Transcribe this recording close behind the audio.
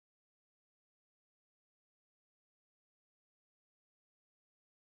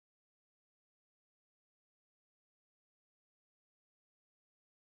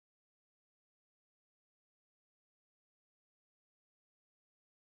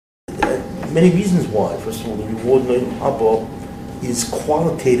Many reasons why. First of all, the reward in Olam Haba is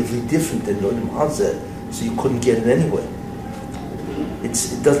qualitatively different than Olam Hazeh, so you couldn't get it anyway. It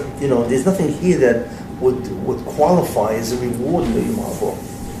doesn't, there's nothing here that would qualify as a reward in Olam Haba.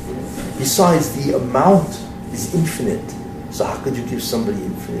 Besides, the amount is infinite. So how could you give somebody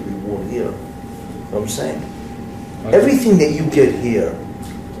infinite reward here? You know what I'm saying? Everything that you get here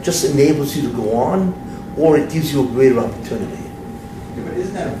just enables you to go on, or it gives you a greater opportunity. Yeah, but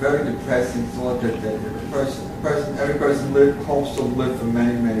isn't that a very depressing thought that every person hopes to live for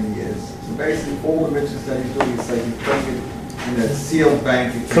many, many years? So basically, all the riches that he's doing, it's like he's putting it in a sealed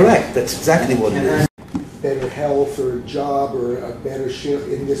bank account. Correct. That's exactly what it is. Better health or a job or a better ship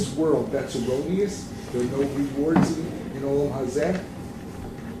in this world. That's erroneous. There are no rewards in Olam Hazeh.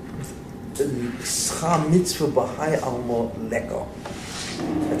 Schar mitzvah b'hai alma lekker.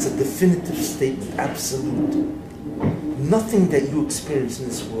 That's a definitive statement, absolute. Nothing that you experience in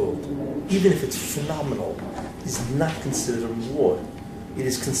this world, even if it's phenomenal, is not considered a reward. It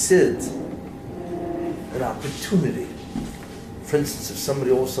is considered an opportunity. For instance, if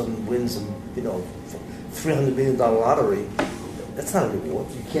somebody all of a sudden wins, $300 million lottery, that's not a reward.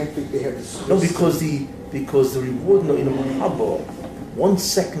 You can't think they have the No, because the reward in Olam Haba, 1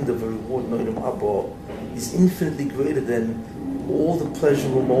 second of a reward in Olam Haba is infinitely greater than all the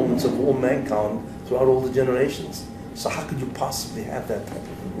pleasurable moments of all mankind throughout all the generations. So how could you possibly have that type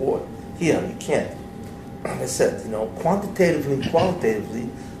of reward? Here, you can't. Like I said, quantitatively and qualitatively,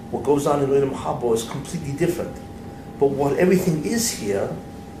 what goes on in Olam Haba is completely different. But what everything is here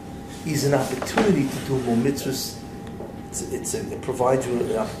is an opportunity to do more mitzvahs. It provides you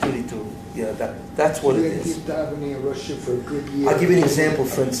an opportunity to, that's what it is. I'll give you an example,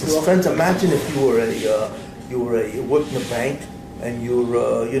 for instance. Friends, imagine if you work in a bank and you're,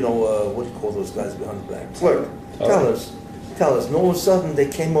 what do you call those guys behind the bank? Clerk. Tell us. And all of a sudden they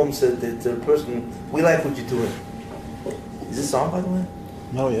came home and said that the person, we like what you're doing. Is this on, by the way?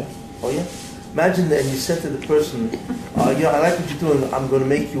 No, yeah. Oh, yeah? Imagine that you said to the person, I like what you're doing, I'm going to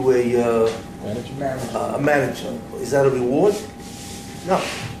make you a manager. Is that a reward? No.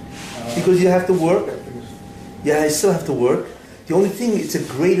 Because you have to work. Yeah, you still have to work. The only thing, it's a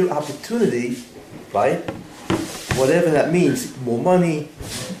greater opportunity, right? Whatever that means, more money,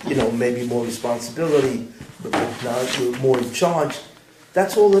 maybe more responsibility, but now you're more in charge.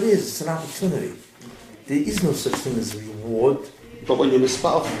 That's all it is. It's an opportunity. There is no such thing as a reward. But when you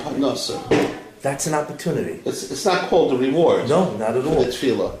mispal for parnasa, that's an opportunity. It's not called a reward. No, not at all. It's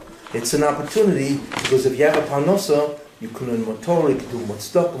tefillah. It's an opportunity because if you have a parnasa, you can learn more Torah, you can do more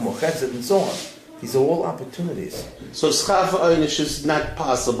tzedakah, more chesed, and so on. These are all opportunities. So schar v'oynish is not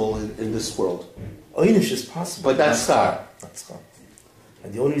possible in this world. Oynish is possible. But that's schar. That's schar.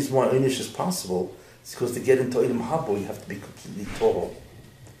 And the only reason why oynish is possible is because to get into Olam Haba, you have to be completely Torah.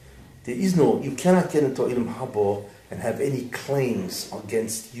 You cannot get into Olam Haba and have any claims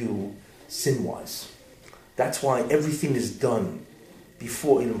against you sin-wise. That's why everything is done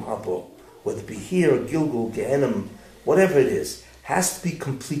before Olam Haba, whether it be here or Gilgul, Gehenna, whatever it is, has to be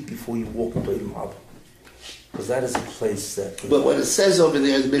complete before you walk into Olam Haba. Because that is a place that... But what it says over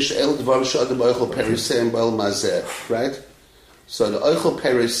there, the Mishnah, El Dvar Shadam Oichel Periseim Bel Mazeh, right? So the Oichel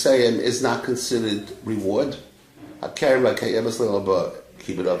Periseim is not considered reward.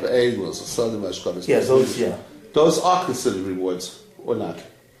 Those are considered rewards, or not?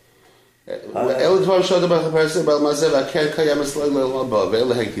 Those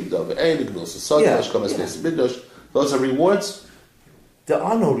are rewards? There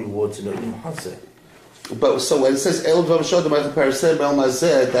are no rewards in Olam Hazeh. But so when it says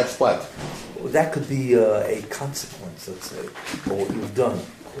that's what? That could be a consequence, let's say, for what you've done,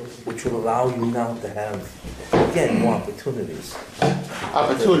 which will allow you now to have, again, more opportunities.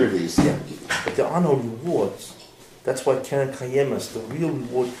 Opportunities. Yeah. But there are no rewards. That's why Keren Kayemas, the real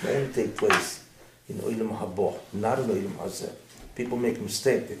reward can only take place in Olam Haba, not in Olam Hazeh. People make a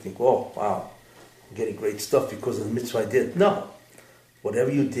mistake. They think, oh, wow, I'm getting great stuff because of the mitzvah I did. No.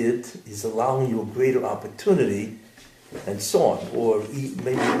 Whatever you did is allowing you a greater opportunity and so on. Or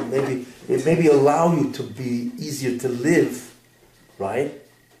maybe allow you to be easier to live, right?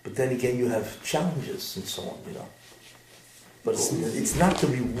 But then again, you have challenges and so on, But it's not the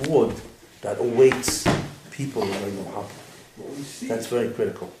reward that awaits people in Olam Haba. That's very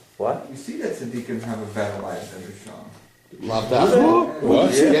critical. What? We see that tzaddikim have a better life than Rishon. Love that. What?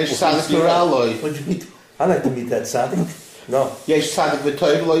 What'd you mean? I like to meet that tzaddik. No. Yesh Tzadik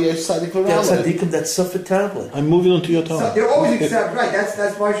V'Toiv, lo Yesh Tzadik There are V'Raleh. tzaddikim that suffer terribly. I'm moving on to your So topic. they're always accept, right, that's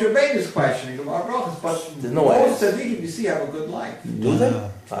Moshe Rabbeinu's questioning of our brachas, but There's no way. most tzaddikim you see have a good life. Do they?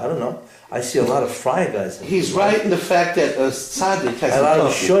 I don't know. I see a lot of friar guys. He's right in the fact that a tzaddik has A lot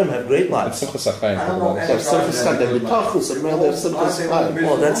of bitachon. shoyim have great lives. I don't know They have simchas chaim, they have bitachon, some really have simchas chaim.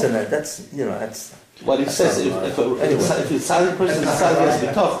 Well, that's What he says, if a tzaddik person is tzaddik, he has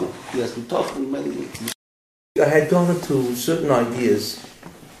bitachon. He has bitachon, many. I had gone into certain ideas.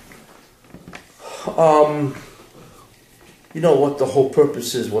 What the whole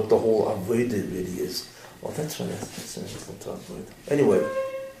purpose is, what the whole avodah really is. Well, that's right. That's an interesting topic. Anyway,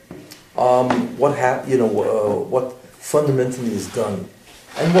 what fundamentally is done,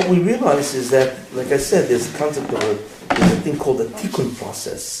 and what we realize is that, like I said, there's a concept of there's a thing called a tikkun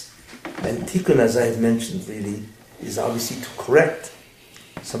process, and tikkun, as I have mentioned, really is obviously to correct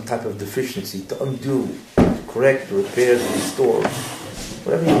some type of deficiency, to undo, to correct, to repair, to restore,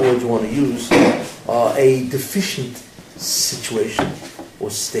 whatever word you want to use, a deficient situation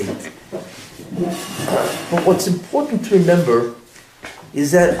or state. But what's important to remember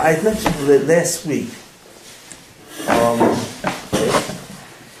is that I mentioned last week,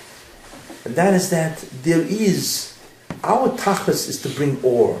 and that is that there is, our tachlis is to bring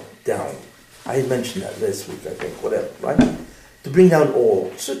ore down. I had mentioned that last week, I think, whatever, right? To bring down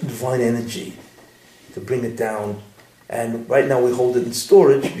ore, certain divine energy, to bring it down. And right now we hold it in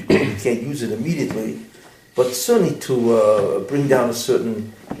storage because we can't use it immediately, but certainly to bring down a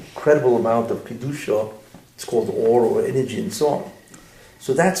certain credible amount of kedusha, it's called ore or energy and so on.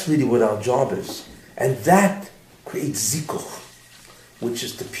 So that's really what our job is. And that creates zikuch, which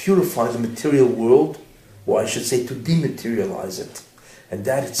is to purify the material world, or I should say to dematerialize it. And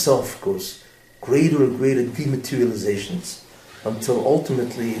that itself goes greater and greater dematerializations until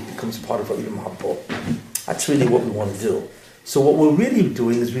ultimately it becomes part of our Ilam Haba. That's really what we want to do. So what we're really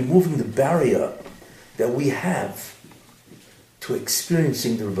doing is removing the barrier that we have to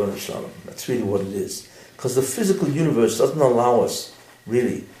experiencing the Rebbeinu Shalom. That's really what it is. Because the physical universe doesn't allow us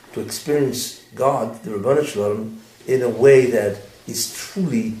really to experience God, the Rebbeinu Shalom, in a way that is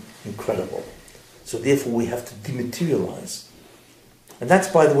truly incredible. So therefore we have to dematerialize. And that's,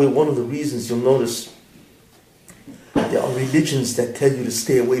 by the way, one of the reasons you'll notice there are religions that tell you to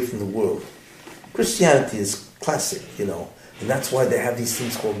stay away from the world. Christianity is classic, and that's why they have these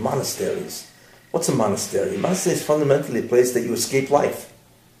things called monasteries. What's a monastery? A monastery is fundamentally a place that you escape life.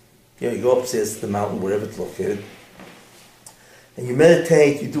 You go upstairs to the mountain, wherever it's located, and you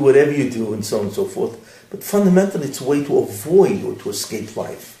meditate, you do whatever you do, and so on and so forth. But fundamentally, it's a way to avoid or to escape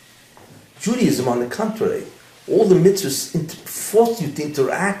life. Judaism, on the contrary, all the mitzvahs force you to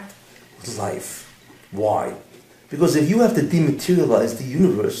interact with life. Why? Because if you have to dematerialize the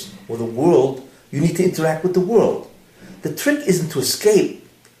universe or the world, you need to interact with the world. The trick isn't to escape.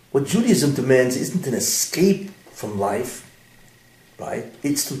 What Judaism demands isn't an escape from life, right?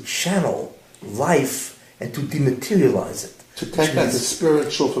 It's to channel life and to dematerialize it. To take out the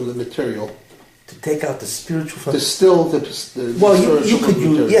spiritual from the material. To take out the spiritual from Distill the well, spiritual you could from the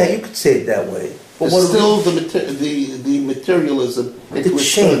material. you could say it that way. But Distill the materialism into a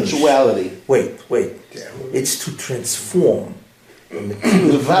change. spirituality. Wait. It's to transform the material The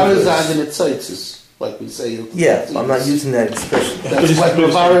universe. varazad and its like we say. Yeah, I'm not using that expression. That's like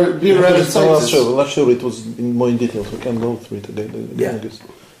Last show it was more in detail, so we can go through it today. Yeah. It's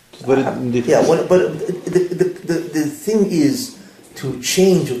very in detail. Yeah, but the thing is to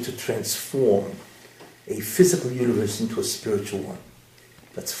change or to transform a physical universe into a spiritual one.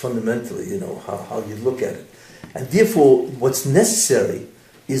 That's fundamentally, how you look at it. And therefore, what's necessary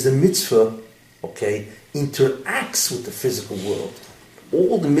is a mitzvah, interacts with the physical world.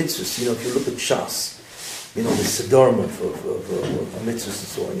 All the mitzvahs, if you look at Shas, the Siddharm of mitzvahs and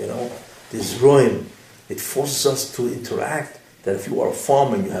so on, there's Roim. It forces us to interact, that if you are a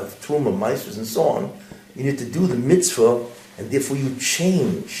farmer and you have Truma, Meisters and so on, you need to do the mitzvah, and therefore you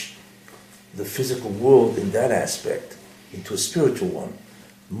change the physical world in that aspect into a spiritual one.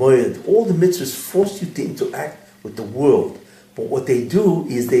 Moed, all the mitzvahs force you to interact with the world, but what they do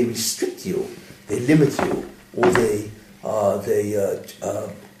is they restrict you, they limit you, or they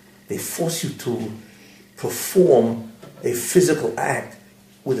force you to perform a physical act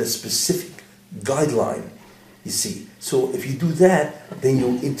with a specific guideline, you see. So if you do that, then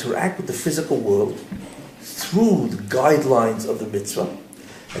you interact with the physical world through the guidelines of the mitzvah,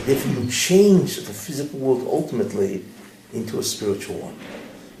 and therefore you change the physical world ultimately into a spiritual one.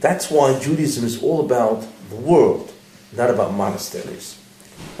 That's why Judaism is all about the world, not about monasteries.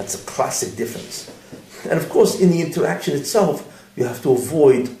 That's a classic difference. And of course, in the interaction itself, you have to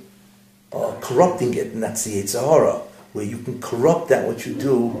avoid corrupting it, and that's the Yetzer Hara, where you can corrupt that what you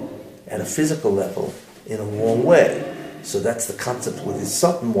do at a physical level in a wrong way. So that's the concept where the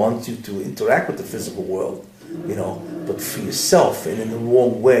Satan wants you to interact with the physical world, but for yourself and in the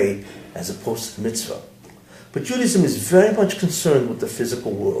wrong way as opposed to the mitzvah. But Judaism is very much concerned with the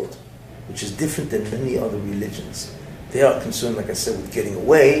physical world, which is different than many other religions. They are concerned, like I said, with getting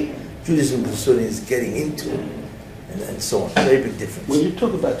away. Judaism concerned is getting into it, and so on. Very big difference. When you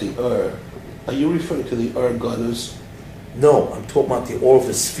talk about the are you referring to the Gunners? No, I'm talking about the ore of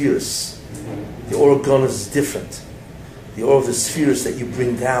the spheres. The ore of Gunners is different. The ore of the spheres that you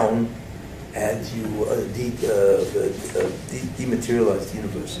bring down and you dematerialize the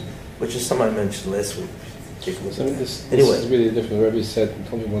universe, which is something I mentioned last week. Take a look at that. This Anyway. is really different. The Rebbe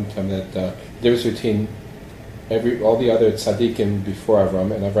told me one time that the difference between all the other tzaddikim before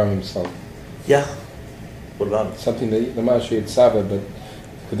Avram and Avram himself. Yeah. What about it? Something that the Mashiach had Saba, but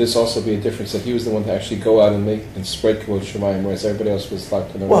could this also be a difference that he was the one to actually go out and spread Kavod Shemayim, whereas everybody else was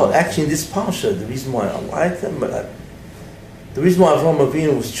locked in their Well, own? actually, in this parsha, the reason why I like them, the reason why Avraham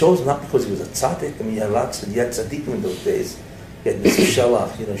Avinu was chosen, not because he was a tzaddik. I mean, you had tzaddikim in those days. You had Mr.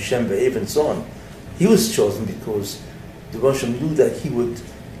 Shelach, Shem Ve'ev, and so on. He was chosen because the Rosh knew that he would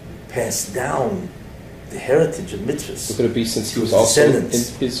pass down the heritage of mitzvahs. So could it be since he to was his also in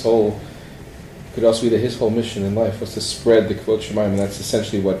descendants. his whole? Could also be that his whole mission in life was to spread the Kavod Shemayim, and that's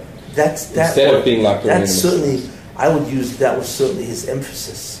essentially what. Instead of being locked away in that's the certainly, I would use that was certainly his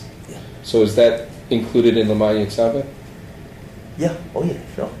emphasis. Yeah. So is that included in Lamani Yitzhak? Yeah, oh yeah,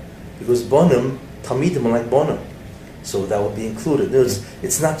 sure. Because Bonham, Talmidim are like Bonham. So that would be included.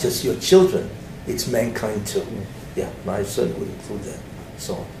 It's not just your children, it's mankind too. Yeah, I certainly would include that.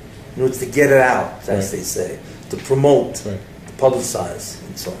 So, it's to get it out, as they say, to promote, to publicize,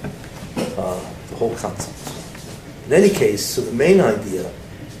 and so on. The whole concept. In any case, so the main idea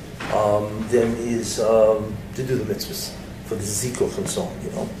then is to do the mitzvahs for the zikuch and so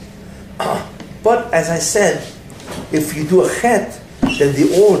on, But as I said, if you do a chet, then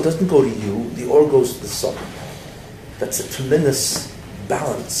the ore doesn't go to you, the ore goes to the sun. That's a tremendous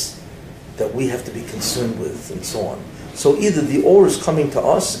balance that we have to be concerned with, and so on. So either the ore is coming to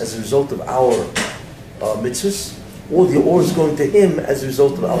us as a result of our mitzvahs, or the ore is going to him as a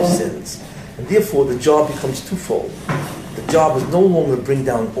result of our sins. And therefore the job becomes twofold. The job is no longer bring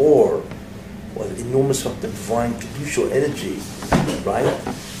down ore, or the enormous amount of divine kedusha energy, right?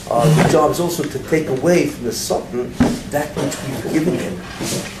 The job is also to take away from the Satan that which we've given him.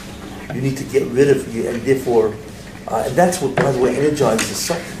 You need to get rid of you, and therefore, and that's what, by the way, energizes the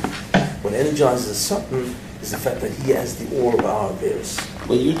Satan. What energizes the Satan is the fact that he has the ore of our affairs.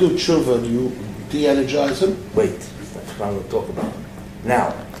 When you do tshuva, you de-energize him? Wait, that's what I'm going to talk about.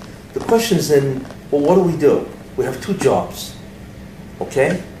 Now, the question is then, well, what do? We have two jobs,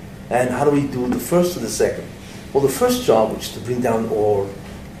 okay? And how do we do the first or the second? Well, the first job, which is to bring down ore,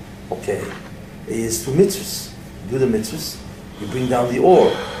 okay, is through mitzvahs. You do the mitzvahs, you bring down the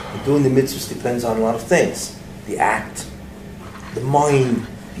ore. And doing the mitzvahs depends on a lot of things. The act, the mind,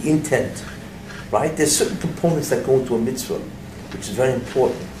 the intent, right? There's certain components that go into a mitzvah, which is very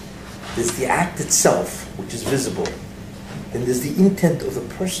important. There's the act itself, which is visible. Then there's the intent of the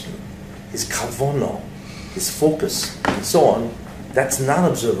person, his kavanah, his focus, and so on. That's not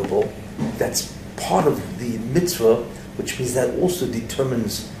observable. That's part of the mitzvah, which means that also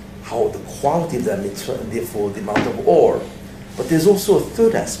determines how the quality of that mitzvah and therefore the amount of ore. But there's also a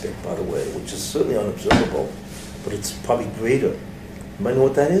third aspect, by the way, which is certainly unobservable, but it's probably greater. You might know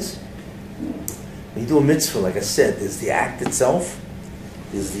what that is? When you do a mitzvah, like I said, there's the act itself,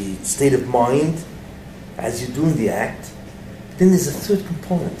 there's the state of mind as you're doing the act. Then there's a third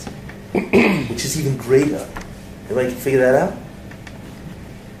component, which is even greater. Everybody can figure that out?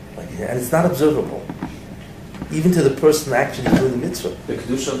 And it's not observable, even to the person actually doing the mitzvah. The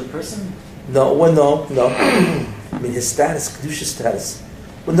kedusha of the person? No. I mean, his status, kedusha status.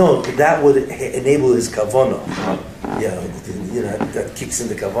 Well, no, that would enable his kavanah. That kicks in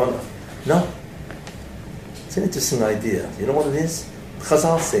the kavanah. No. It's an interesting idea. You know what it is?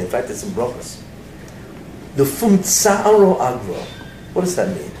 Chazal say, in fact, it's in Brachos. The fum tsaro agro. What does that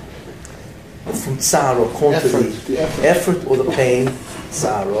mean? The fum tsaro, according to the effort or the pain,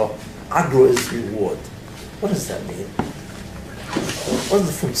 tsaro. Agro is reward. What does that mean? What does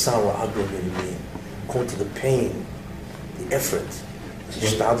the fum tsaro agro really mean? According to the pain, the effort, the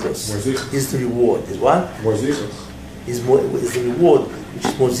shtadlos, is the reward. Is what? Is the reward, which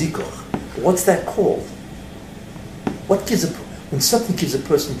is mozikoch. What's that called? What gives when something gives a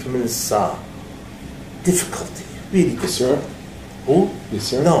person tremendous difficulty, really good. Yes, sir. Who? Yes,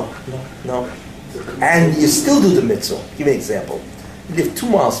 sir. No. And you still do the mitzvah. Give me an example. You live 2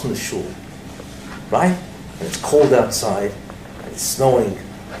 miles from the shul, right? and it's cold outside, and it's snowing,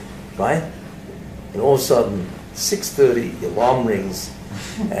 right? And all of a sudden, 6:30, the alarm rings,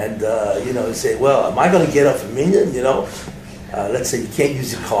 and you say, well, am I going to get up a minyan? Let's say you can't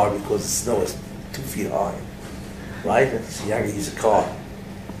use your car because the snow is 2 feet high, right? So you're not going to use a car.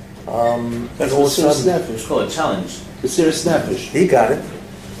 That's all of a Mesiras sudden, Nefesh. It's called a challenge. Mesiras Nefesh. he got it.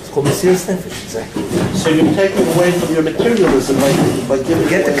 It's called Mesiras Nefesh, exactly. So you're taking away from your materialism by giving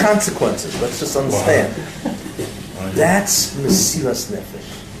Get the away. consequences. Let's just understand. That's Mesiras Nefesh.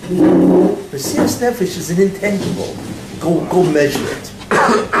 Mesiras Nefesh is an intangible. Go measure it.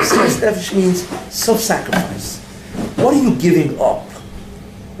 Mesiras Nefesh means self-sacrifice. What are you giving up?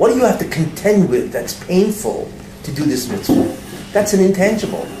 What do you have to contend with that's painful to do this mitzvah? That's an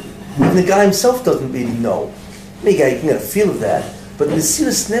intangible. Even the guy himself doesn't really know. Maybe you can get a feel of that, but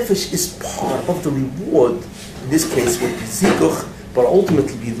Mesiras Nefesh is part of the reward. In this case, with Zikuch, but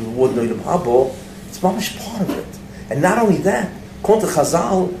ultimately be the reward Noidam Habo. It's mamish part of it. And not only that, Konta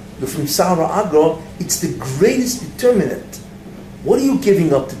Chazal, from Sarah Agro, it's the greatest determinant. What are you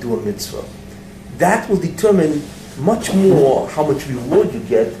giving up to do a mitzvah? That will determine much more how much reward you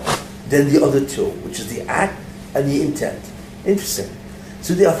get than the other two, which is the act and the intent. Interesting.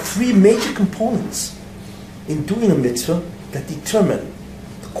 So there are three major components in doing a mitzvah that determine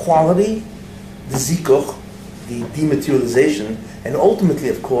the quality, the zikuch, the dematerialization, and ultimately,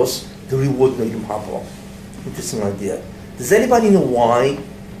 of course, the reward Noidam Habo. Interesting idea. Does anybody know why?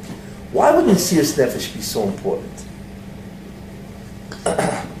 Why would Mesiras Nefesh be so important?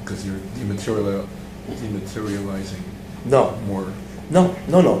 Because you're dematerializing No, more.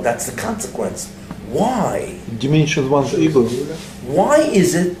 no. That's the consequence. Why? Diminishes one's ego. Why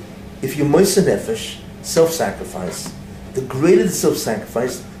is it, if you're Mesiras Nefesh, self-sacrifice, the greater the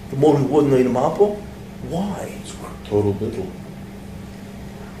self-sacrifice, the more reward Noidam Habo? Why? Total bittul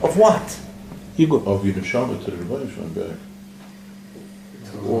Of what? Ego. of your neshama to the Rebbeinu Shalom back.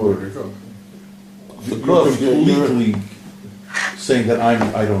 Or there you go. You're course, completely saying that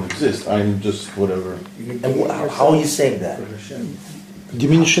I don't exist. I'm just whatever. And how are you saying that?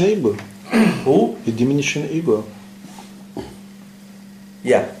 Diminishing ego. Who? A diminishing ego.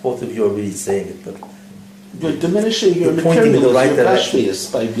 Yeah, both of you are really saying it, but You're diminishing your You're pointing in the materialism, right your direction.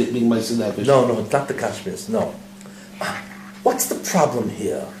 kashmias by being Mesiras Nefesh. no, it's not the Kashmirs, no. What's the problem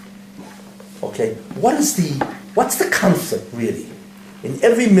here? Okay, what's the conflict really? In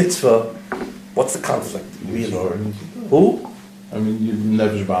every mitzvah, what's the conflict really? Who? I mean, you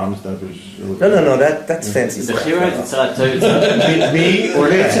never bombs, never. No, that's fancy The stuff. Chira, No, it's not Torah. Me or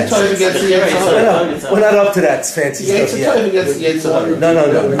It's a time against the Yetzirah. we're not up to that fancy Yeah, it's stuff a time yet. against the Yetzirah.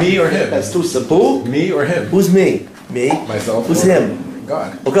 No. Me or him? That's too simple. Me or him? Who's me? Me? Myself. Who's or him?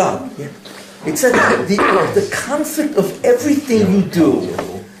 God. Oh, God. Yeah. It's the conflict of everything you do,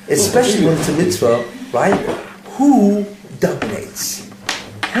 especially when it's a mitzvah, right? Who dominates?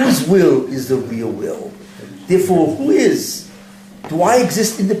 Whose will is the real will? Therefore, who is? Do I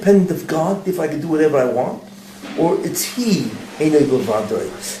exist independent of God if I can do whatever I want? Or it's He, Einoi B'Vadoi.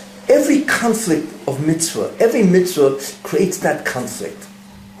 Every conflict of mitzvah, every mitzvah creates that conflict.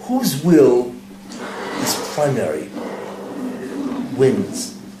 Whose will is primary?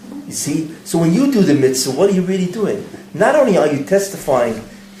 Wins. You see? So when you do the mitzvah, what are you really doing? Not only are you testifying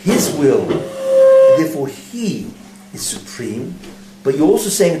His will, therefore He is supreme, but you're also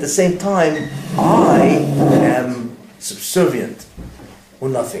saying at the same time, I am subservient or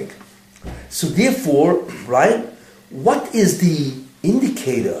nothing. So therefore, right, what is the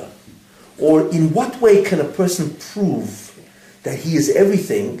indicator, or in what way can a person prove that he is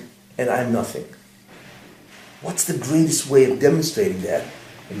everything and I'm nothing? What's the greatest way of demonstrating that?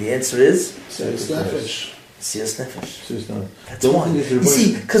 And the answer is Mesiras Nefesh. Mesiras Nefesh. That's The why. only thing is You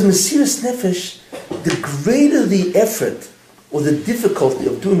see, because Mesiras Nefesh, the greater the effort or the difficulty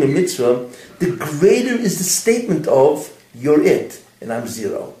of doing a mitzvah, the greater is the statement of you're it and I'm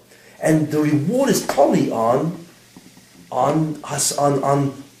zero. And the reward is totally on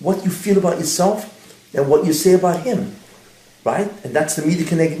what you feel about yourself and what you say about him. Right? And that's the Mida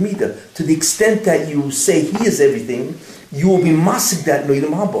Keneged Mida. To the extent that you say he is everything, you will be masik that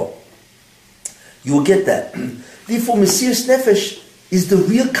Noidam Habo. You will get that. Therefore, Mesiras Nefesh is the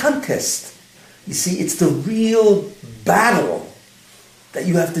real contest. You see, it's the real battle that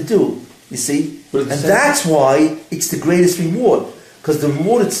you have to do. You see? And that's why it's the greatest reward. Because the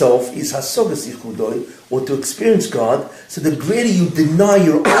reward itself is Hasogas Yichudoi, or to experience God. So the greater you deny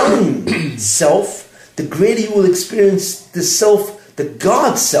your own self, the greater you will experience the self, the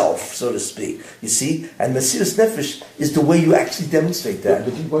God self, so to speak. You see? And Mesiras Nefesh is the way you actually demonstrate that.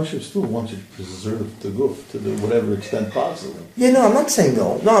 But the Moshe still wants you to preserve the goof to the whatever extent possible. Yeah, no, I'm not saying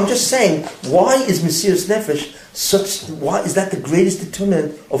no. No, I'm just saying, why is Mesiras Nefesh why is that the greatest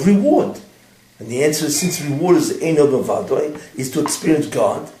determinant of reward? And the answer is, since reward is Eino B'Vadoy, is to experience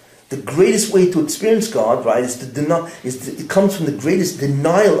God. The greatest way to experience God, right, is to deny. It comes from the greatest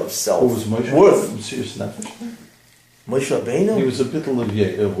denial of self What was Moshe? worth. Mesiras Nefesh? Moshe He Rabbeinu. was a bittul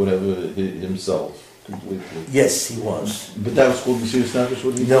of whatever himself completely. Yes, he was. But that was called Mesiras Nefesh.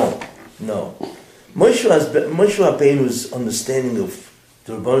 What did he do? No. Moshe Rabbeinu's understanding of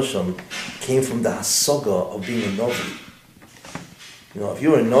the Rebbeinu Shalom came from the hasaga of being a novi. You know, if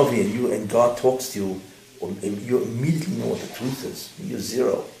you're a novi and God talks to you, you immediately know what the truth is. You're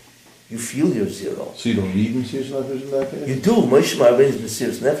zero. You feel you're zero. So you don't need Mesiras Nefesh in that case? You do. Moshe Rabbeinu's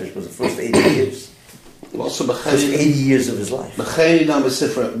Mesiras Nefesh was the first 80 years. Also, First 80 years of his life. B'cheina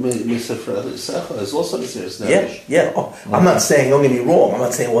Mesifra Secha is also Mesiras Nefesh. Yeah. Oh, I'm not saying, don't get me wrong, I'm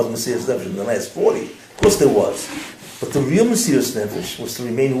not saying it wasn't Mesiras Nefesh in the last 40. Of course there was. But the real Mesiras Nefesh was to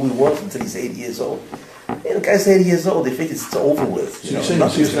remain who he was until he's 80 years old. And the guy's 80 years old, they think it's over with. So you're saying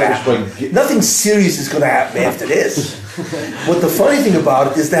Mesiras Nefesh by... Nothing serious is going to happen after this. But the funny thing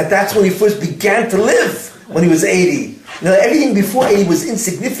about it is that's when he first began to live, when he was 80. You know, everything before 80 was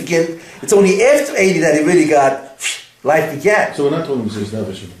insignificant. It's only after 80 that he really got, life began. So we're not talking Mesiras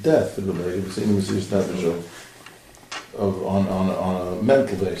Nefesh of death, we're saying Mesiras Nefesh on a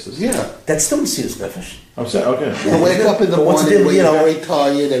mental basis. Yeah. That's still Mesiras Nefesh. I'm saying, okay. You wake up in the But what's the morning when difference, you're you know? very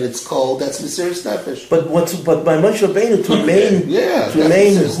tired and it's cold, that's Mesiras Nefesh. But by Moshe Rabbeinu to remain, Yeah, to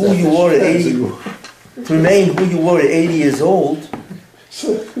remain that's who you were at 80, to remain who you were at 80 years old,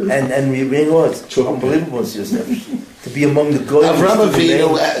 and remain what? Unbelievable Mesiras Nefesh. To be among the goyim. Avram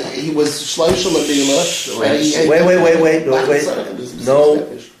Avinu, he was Shloshel Amila. Wait. No.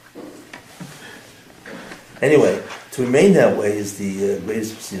 Anyway, to remain that way is the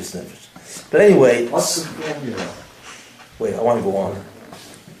greatest Mesiras Nefesh. But anyway, What's the formula? wait, I want to go on.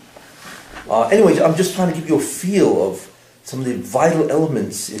 Anyway, I'm just trying to give you a feel of some of the vital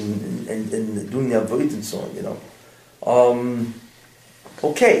elements in doing the avodah and so on, you know.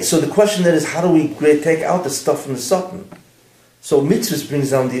 Okay, so the question then is, how do we take out the stuff from the Satan? So mitzvahs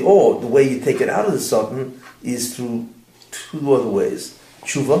brings down the ore. The way you take it out of the Satan is through two other ways.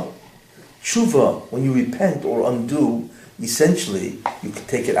 Tshuva. Tshuva, when you repent or undo, essentially, you can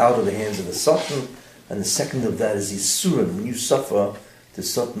take it out of the hands of the Satan. And the second of that is Yisurim. When you suffer, the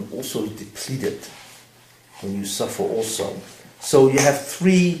Satan also is depleted. When you suffer also. So you have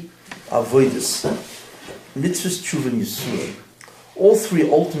three avodas. Mitzvahs, Tshuva, and Yisurim. All three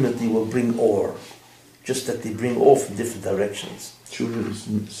ultimately will bring ore. Just that they bring ore from different directions. Tshuva is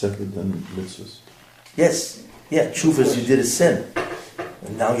separate than mitzvahs. Yes. Yeah, tshuva is you did a sin.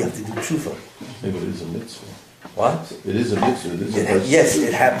 And now you have to do tshuva. Maybe it is a mitzvah. What? It is a mitzvah. It is a Yes,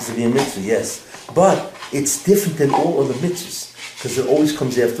 it happens to be a mitzvah, yes. But it's different than all other mitzvahs. Because it always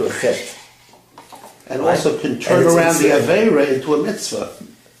comes after a chet. And also can turn around the Aveira into a mitzvah.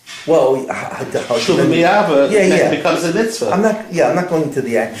 Well, Tshuva Miyava becomes a mitzvah. I'm not going into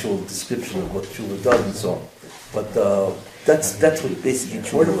the actual description of what tshuva does and so on. But that's what basically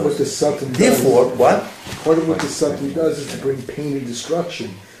Part of tshuva what the does. Satan does. Therefore, what? Part of what the Satan does is to bring pain and destruction.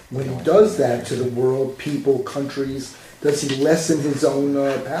 When he does that to the world, people, countries, does he lessen his own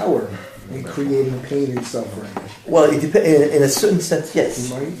power in creating pain and suffering? Well, it depends. In a certain sense,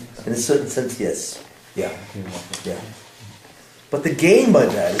 yes. Right? In a certain sense, yes. Yeah. But the gain by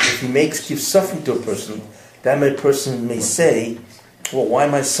that is if he gives suffering to a person, that person may say, well, why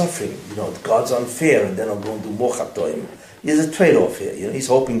am I suffering? You know, God's unfair, and then I'm going to do more chatoim. There's a trade-off here. You know, he's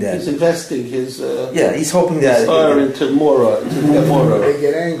hoping that... He's investing his... he's hoping that... into more, They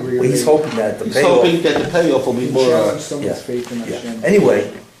get angry. Well, he's hoping that the He's payoff... hoping that the payoff will be more... Challenge someone's faith in Hashem.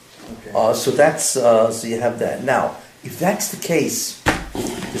 Anyway, Okay. so that's... so you have that. Now, if that's the case,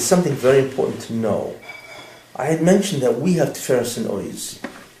 there's something very important to know. I had mentioned that we have Tiferes and Oiz.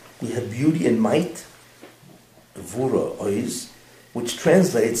 We have beauty and might, Gevura, Oiz, which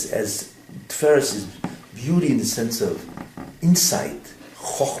translates as Tiferes is beauty in the sense of insight,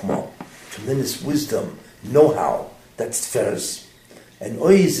 Chokhmah, tremendous wisdom, know-how. That's Tiferes. And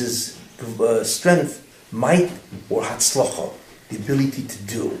Oiz is strength, might, or Hatzlacha, the ability to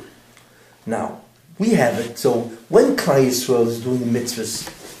do. Now, we have it, so when Klal Yisrael is doing the mitzvahs,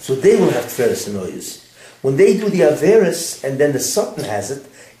 so they will have Tiferes and Oiz. When they do the Averis and then the Satan has it,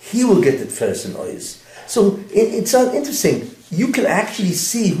 he will get the Tiferes and Oiz. So it's interesting. You can actually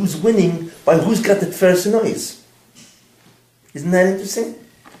see who's winning by who's got the Tiferes and Oiz. Isn't that interesting?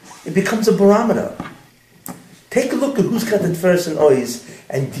 It becomes a barometer. Take a look at who's got the Tiferes and Ois,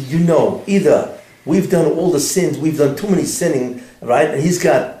 and do you know, either we've done all the sins, we've done too many sinning, right, and he's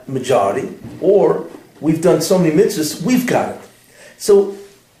got majority, or we've done so many mitzvahs, we've got it. So,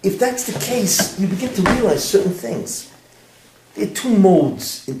 if that's the case, you begin to realize certain things. There are two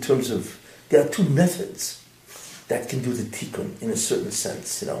modes in terms of, there are two methods that can do the tikkun in a certain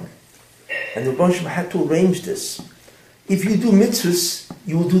sense, And the Rebbe had to arrange this. If you do mitzvahs,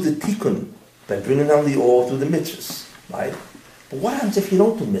 you will do the tikkun by bringing down the oil through the mitzvahs, right? But what happens if you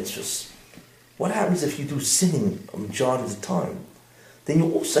don't do mitzvahs? What happens if you do sinning a majority of the time? Then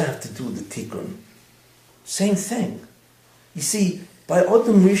you also have to do the tikkun. Same thing. You see, by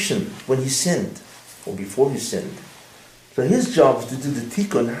Adam Rishon, when he sinned, or before he sinned, so his job was to do the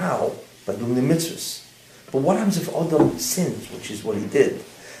tikkun. How? By doing the mitzvahs. But what happens if Adam sins, which is what he did?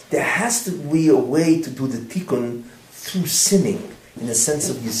 There has to be a way to do the tikkun through sinning, in the sense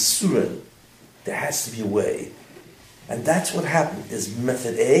of Yisurin. There has to be a way. And that's what happened. There's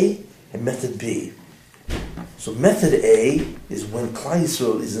method A and method B. So method A is when Klal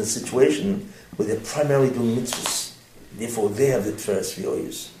Yisrael is in a situation where they're primarily doing mitzvahs. Therefore, they have the Tiferes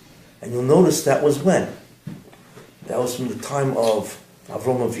V'Oyos. And you'll notice that was when? That was from the time of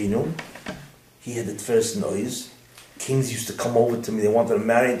Avram Avinu. He had the Tiferes V'Oyos. Kings used to come over to me. They wanted to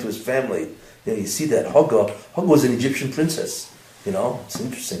marry into his family. You see that. Hagar was an Egyptian princess. It's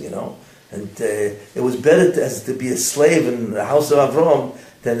interesting, And it was better to be a slave in the house of Avram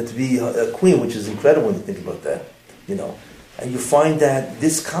than to be a queen, which is incredible when you think about that. And you find that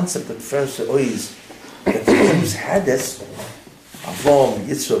this concept of Tiferes V'Oyos, that the Jews had this, Avram,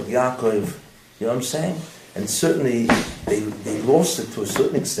 Yitzchak, Yaakov, you know what I'm saying? And certainly they lost it to a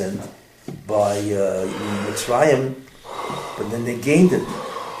certain extent by Mitzrayim, but then they gained it,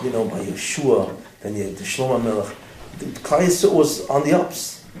 by Yeshua, then the Shlomo Melech. The Klal Yisrael was on the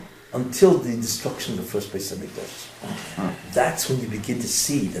ups until the destruction of the first Beis Hamikdash. That's when you begin to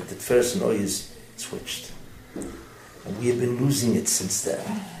see that the Tiferes and Oyos switched. And we have been losing it since then.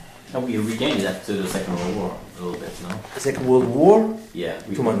 And we regained that to the Second World War a little bit, no? Second World War? Yeah.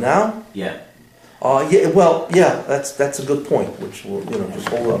 Come on now? Yeah. That's a good point, which we'll, just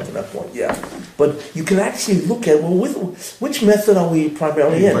hold on to that point, yeah. But you can actually look at, which method are we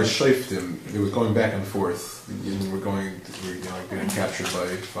primarily in? By Shaftim, it was going back and forth. We're being captured by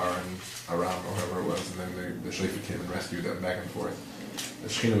foreign Aram or whoever it was, and then the Shafit came and rescued them back and forth. The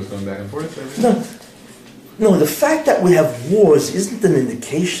Shekhinah was going back and forth? No, the fact that we have wars isn't an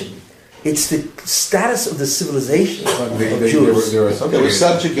indication. It's the status of the civilization of Jews. They were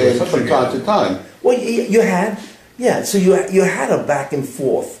subjugated from time to time. Well, you had a back and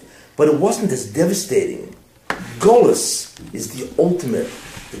forth, but it wasn't as devastating. Golus is the ultimate.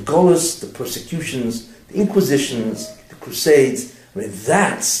 The Golus, the persecutions, the Inquisitions, the Crusades.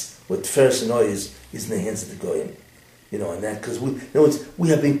 That's what Tiferes and Oyos is in the hands of the Goyim. And that because we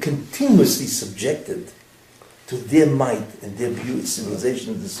have been continuously subjected to their might and their beauty,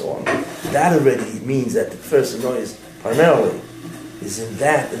 civilizations and so on. That already means that the Tiferes and Oyos primarily is in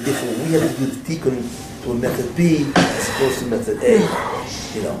that, and therefore we have to do the tikkun to a method B as opposed to method A.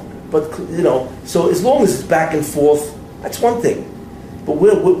 But so as long as it's back and forth, that's one thing. But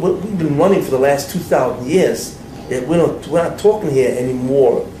we've been running for the last 2,000 years. We're not talking here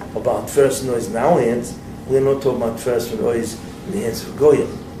anymore about Tiferes and Oyos in our hands. We're not talking about Tiferes and Oyos in the hands of Goyim.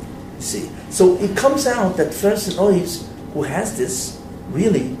 You see, so it comes out that Tiferes and Oyos, who has this,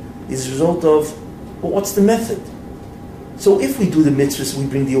 really is a result of, what's the method? So if we do the mitzvahs, we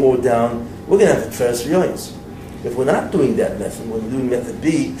bring the oil down, we're going to have the Tiferes and Oyos. If we're not doing that method, we're doing method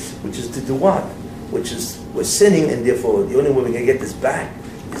B, which is to do what? Which is, we're sinning, and therefore the only way we're going to get this back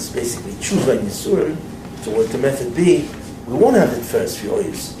is basically tshuva and yisurim. So with the method B, we won't have the Tiferes and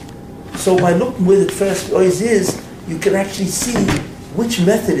Oyos. So by looking where the Tiferes and Oyos is, you can actually see which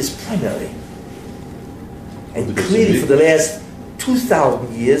method is primary. And clearly for the last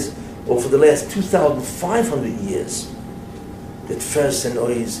 2,000 years, or for the last 2,500 years, the Tiferes and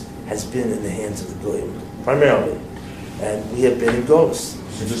Oyos has been in the hands of the Goyim, primarily. And we have been in Golus.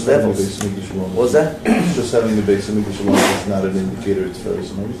 Just levels. having the Beis Hamikdash alone. What was that? Just having the Beis Hamikdash alone is not an indicator of Tiferes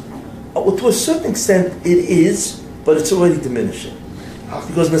and Oyos? Well, to a certain extent it is, but it's already diminishing.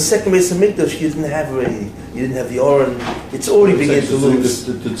 Because in the second Beis Hamikdash you didn't have the Oren, it's already beginning to lose.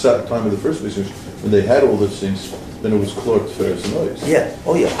 The time of the first Beis Hamikdash, when they had all those things, then it was Klor, Tiferes and Oyos. Yeah,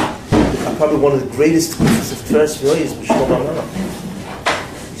 oh yeah. Probably one of the greatest pieces of Tiferes and Oyos was Shlomo Melech.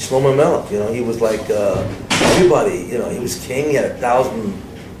 Shlomo Melech, he was like everybody, he was king, he had 1,000,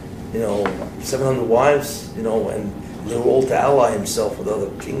 700 wives, and they were all to ally himself with other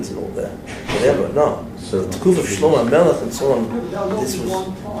kings and all that. Whatever, no. So The Kuf of Shlomo HaMelech and so on, this was...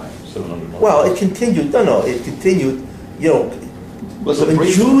 700. Well, it continued, it continued, Was a when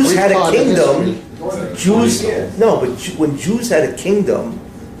brief- Jews brief had a part of kingdom, history. Jews, when Jews had a kingdom,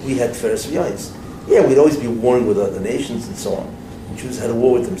 we had Tiferes V'Yos. Yeah, we'd always be warring with other nations and so on. Jews had a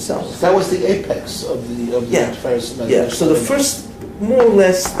war with themselves. That was the apex of the Yeah. Tiferes V'Yos. Yeah, so the first more or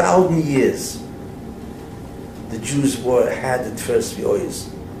less 1,000 years, the Jews had the Tiferes V'Yos,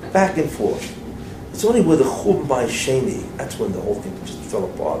 back and forth. It's only with the Churban Bayis Sheni, that's when the whole thing just fell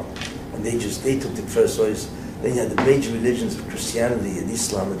apart, and they took the Tiferes V'Yos. Then you had the major religions of Christianity and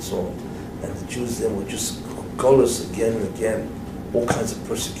Islam and so on, and the Jews then were just gullus again and again, all kinds of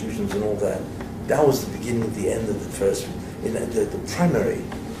persecutions and all that. That was the beginning of the end of the first, the primary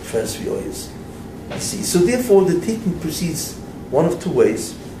Tiferes V'Yos. You see, so therefore the teaching proceeds one of two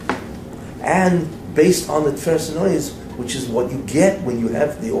ways, and based on the Tiferes V'Yos, which is what you get when you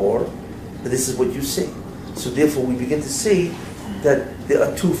have the Or, this is what you see. So therefore we begin to see that there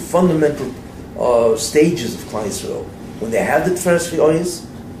are two fundamental stages of Klal Yisrael. When they have the Tiferes V'Yos,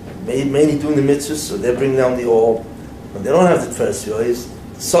 mainly doing the mitzvahs, so they bring down the Or. When they don't have the Tiferes V'Yos,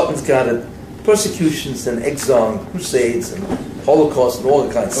 Satan's got it, persecutions and exile and crusades and Holocaust and all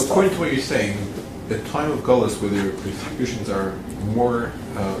the kinds of stuff. According to what you're saying, the time of Gullus, where the persecutions are more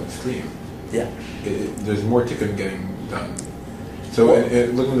extreme, Yeah. there's more tikkun getting done. So,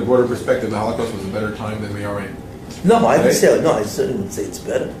 looking at the broader perspective, the Holocaust was a better time than we are right. No, I didn't Right? say I certainly wouldn't say it's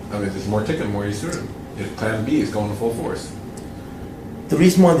better. I mean, there's more tikkun, more yisurim. Plan B is going full force. The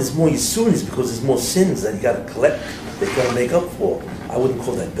reason why there's more Yisurim is because there's more sins that you got to collect, that you got to make up for. I wouldn't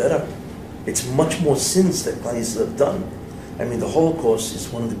call that better. It's much more sins that Klal Yisrael have done. I mean, the Holocaust is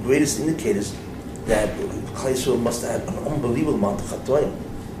one of the greatest indicators that Klal Yisrael must have an unbelievable amount of chatoim.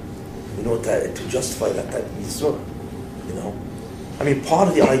 To justify that type of Yisur. I mean, part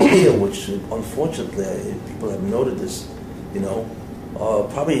of the idea, which unfortunately people have noted this,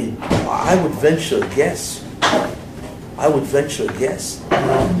 probably I would venture a guess.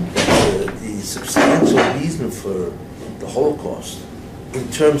 That the substantial reason for the Holocaust, in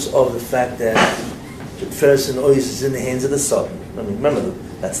terms of the fact that the Tiferes V'Yos is in the hands of the Sultan. I mean, remember,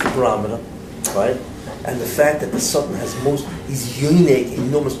 that's the parameter, right? And the fact that the Sultan he's unique,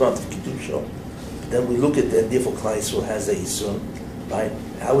 enormous amount of Kedusha. Then we look at that, therefore Klal Yisrael has a Yisurim, right?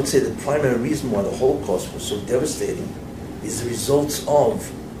 I would say the primary reason why the Holocaust was so devastating is the results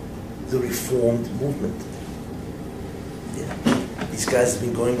of the Reformed movement. Yeah. These guys have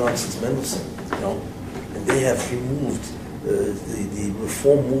been going on since Mendelssohn, and they have removed the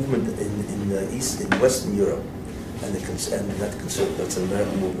Reform movement in Western Europe, and that's an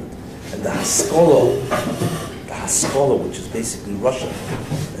American movement, and the Haskalah, which is basically Russia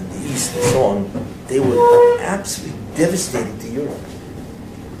and the East and so on, they were absolutely devastating to Europe.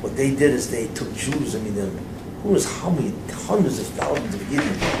 What they did is they took Jews. I mean, who knows how many hundreds of thousands of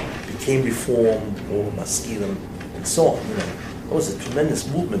Yidden became reformed or maskilim and so on. It was a tremendous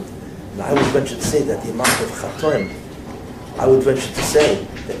movement, and I would venture to say that the amount of chatoim, I would venture to say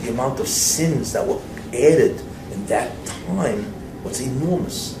that the amount of sins that were added in that time was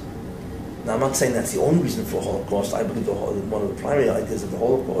enormous. Now, I'm not saying that's the only reason for the Holocaust. I believe one of the primary ideas of the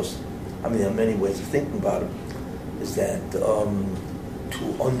Holocaust, I mean, there are many ways of thinking about it, is that to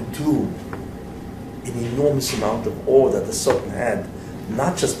undo an enormous amount of awe that the Sultan had,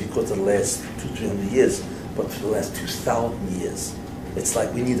 not just because of the last 200-300 years, but for the last 2,000 years. It's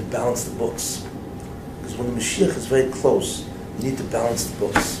like we need to balance the books. Because when the Mashiach is very close, you need to balance the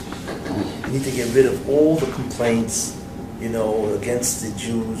books. You need to get rid of all the complaints, against the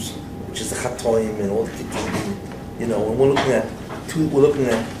Jews, which is the Chatoim and all the Kiturim, and we're looking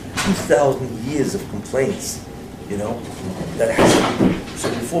at 2,000 years of complaints, that has to be, so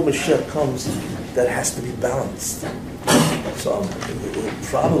before Mashiach comes, that has to be balanced. So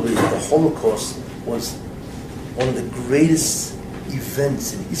probably the Holocaust was one of the greatest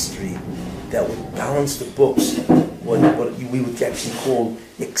events in history that would balance the books, what we would actually call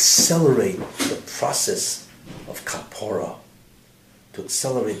accelerate the process of kapora, to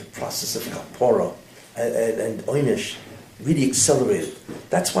accelerate the process of kapora and oynish, really accelerate it.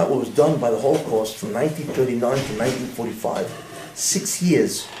 That's why what was done by the Holocaust from 1939 to 1945, 6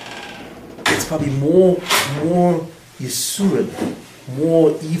 years. It's probably more Yisurim,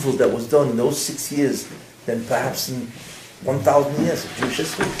 more evil that was done in those 6 years than perhaps in 1,000 years of Jewish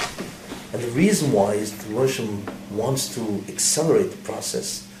history. And the reason why is the Rosh wants to accelerate the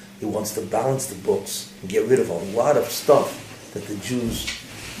process. He wants to balance the books and get rid of a lot of stuff that the Jews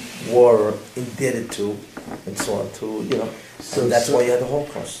were indebted to, and so on. So that's why you had the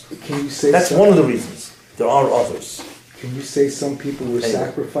Holocaust. Can you say that's one of the reasons. There are others. can you say some people were Anyway.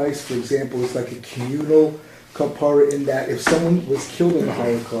 sacrificed? For example, it's like a communal kapara in that if someone was killed in the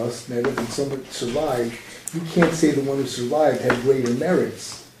Holocaust and someone survived, you can't say the one who survived had greater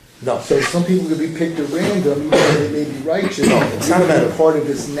merits. No. So some people could be picked at random, even though they may be righteous. No, it's not a matter of- part of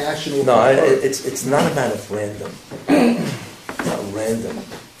this national. No, kapara. it's not a matter of random. It's not random.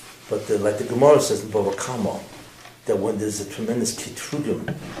 But like the Gemara says in Bava Kama, that when there's a tremendous kitrugim,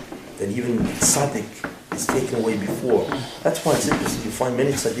 then even tzaddik is taken away before. That's why it's interesting. You find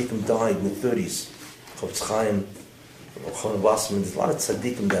many tzaddikim died in the 30s. Chofetz Chaim, Chaim Wasserman, there's a lot of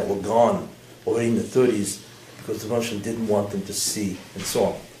tzaddikim that were gone already in the 30s because the Russian didn't want them to see and so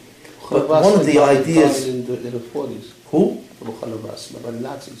on. But one of the ideas... in the 40s. Who? By the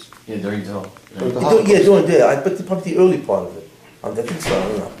Nazis. Yeah, during the whole. Yeah, doing there. But probably the early part of it. I think so, I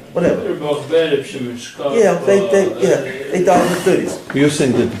don't know. Whatever. Yeah, they died in the 30s. But you're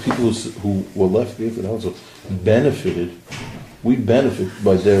saying that the people who were left after the Holocaust benefited, we benefit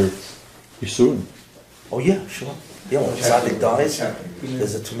by their Yisurim. Oh yeah, sure. Yeah, when tzaddik dies,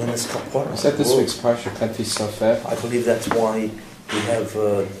 there's a tremendous kapara. Is that this week's Parsha Penti Safed? I believe that's why we have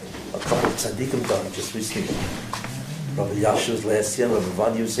a couple of tzaddikim died just recently. Rabbi Yashu's last year, Rabbi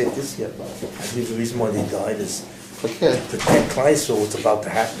Vadia said this year. I believe the reason why they died is to protect Klai, so what's about to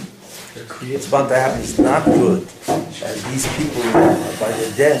happen. It's about to happen. It's not good. And these people, by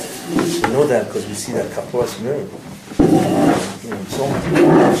their death, we know that because we see that kaparas miracle. So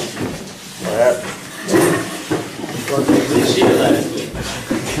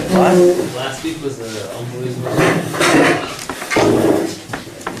Last week was unbelievable.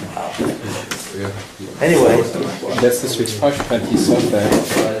 Anyway, That's this week's Parsha Penti Safed.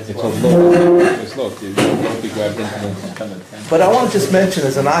 They told look, you won't be grabbed into the... but I want to just mention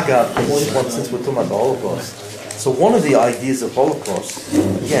as an agat, since we're talking about the Holocaust. So one of the ideas of Holocaust,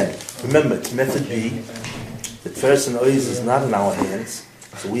 again, remember, it's method B, that Feres and Oiz is not in our hands,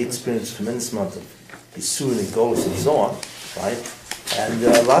 so we experience a tremendous amount of Yisur and Golus and so on, right? And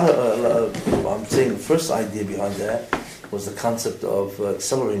a lot of, I'm saying the first idea behind that was the concept of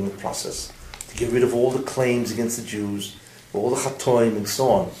accelerating the process, to get rid of all the claims against the Jews, all the chatoim and so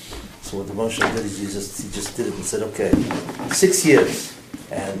on. So what the Moshe did is he just did it and said, okay, 6 years.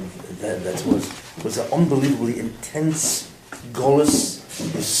 And that was an unbelievably intense Golus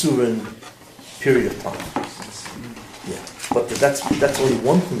Yisurin period of time. Yeah. But that's only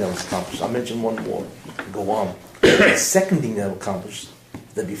one thing that was accomplished. I'll mention one more. Go on. The second thing that was accomplished,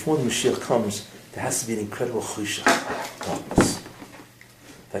 that before the Mashiach comes, there has to be an incredible chusha, darkness.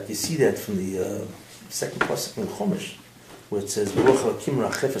 In fact, you see that from the second pasuk in Chumash, where it says, "Baruch Elokim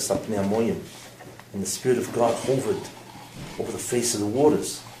rachefes al pnei hamoyim," and the Spirit of God hovered over the face of the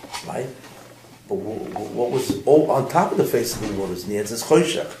waters, right? But what was on top of the face of the waters? And the answer is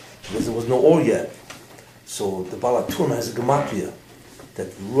choshech, because there was no or yet. So the Baal HaTurim has a gematria that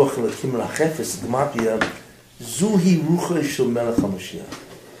Ruach Elokim rachefes gematria zuhi rucha shel melech haMashiach.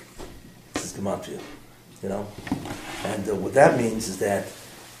 This is gematria, you know. And what that means is that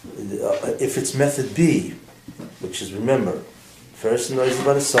if it's method B, which is, remember, first knows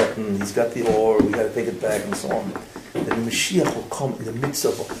about a Satan, he's got the ore, we got to take it back and so on, then the Mashiach will come in the midst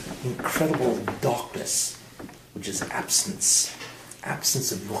of incredible darkness, which is absence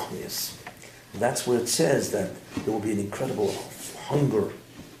of Ruchnius. And that's where it says that there will be an incredible hunger,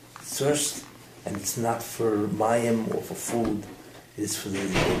 thirst, and it's not for mayim or for food, it is for the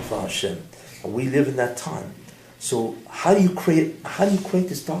Hashem. And we live in that time. So how do you create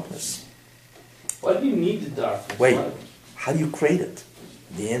this darkness? Why do you need the darkness? Wait, Why? how do you create it?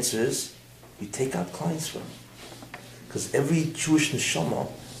 The answer is you take out clients from. Because every Jewish neshama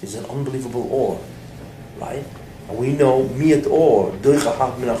is an unbelievable ore, right? And we know miyat or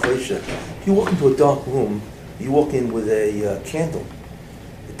doichahab min hachoshech. If you walk into a dark room, you walk in with a candle.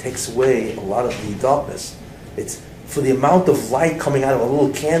 It takes away a lot of the darkness. It's for the amount of light coming out of a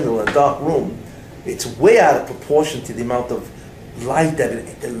little candle in a dark room. It's way out of proportion to the amount of light that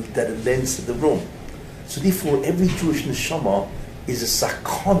it lends to the room. So therefore, every Jewish neshama is a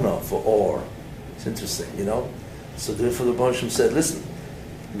sakana for or. It's interesting, you know. So therefore, the Baruch Shem said, "Listen,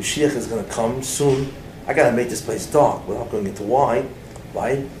 Mashiach is going to come soon. I got to make this place dark without going into why,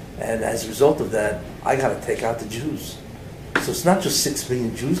 right? And as a result of that, I got to take out the Jews. So it's not just 6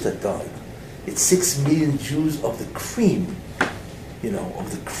 million Jews that died. It's 6 million Jews of the cream." You know, of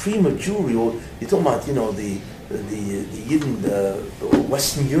the cream of Jewry, or you're talking about, you know, the Yidden,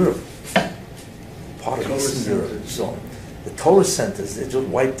 Western Europe, part of Eastern Europe, and so on. The Torah centers, they're just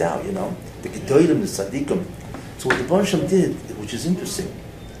wiped out, you know. The Gedolim, the Tzaddikim. So what the Baruch Shem did, which is interesting,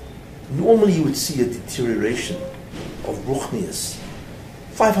 normally you would see a deterioration of Ruchnius.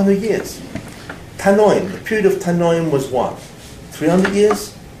 500 years. Tanoim. The period of Tanoim was what? 300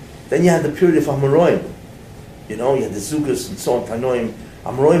 years? Then you had the period of Amoraim. You know, you had the Zugas and so on, Tanoim.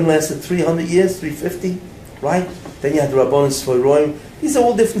 Amoraim lasted 300 years, 350, right? Then you had the Rabbanon Sfoiroim. These are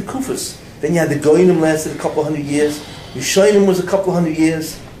all different kufas. Then you had the Goinim lasted a couple hundred years. Yishoinim was a couple hundred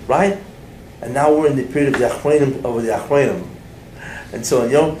years, right? And now we're in the period of the Achronim, and so on.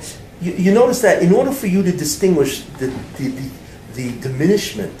 You know, you notice that in order for you to distinguish the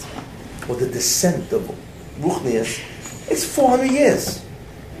diminishment or the descent of Ruchnius, it's 400 years.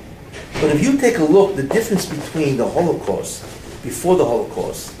 But if you take a look, the difference between the Holocaust, before the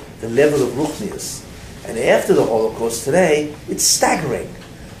Holocaust, the level of Ruchnius, and after the Holocaust today, it's staggering.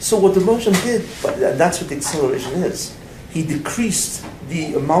 So what the Rosham did, and that's what the acceleration is, he decreased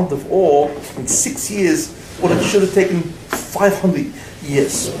the amount of ore in 6 years, what it should have taken 500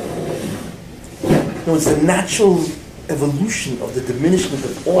 years. No, it's the natural evolution of the diminishment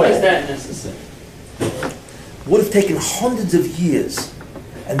of ore. Why is that necessary? Would have taken hundreds of years,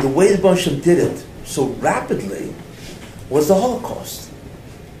 and the way the Rosham did it so rapidly was the Holocaust.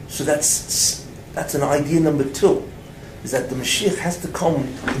 So that's an idea number 2. Is that the Mashiach has to come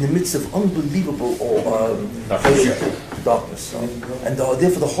in the midst of unbelievable darkness. And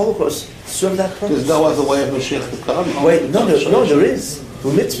therefore the Holocaust served that purpose. There's no other way of Mashiach to come. Wait, no, there is.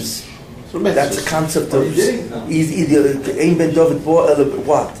 Through mitzvahs. That's a concept of either Ein Ben David Bo,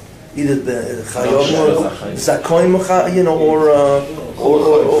 what? Either Chayom or Zakoim, you know, or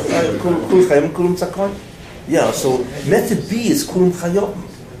Kul Chayom Kulum Zakoim. Yeah, so method B is Kulum Chayom.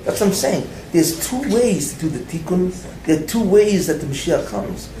 That's what I'm saying. There's 2 ways to do the tikkun. There are 2 ways that the Mashiach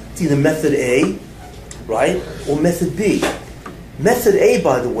comes. It's either method A, right, or method B. Method A,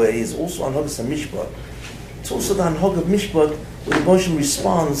 by the way, is also Anhagas HaMishpat. It's also the Anhag of Mishpat where the Moshe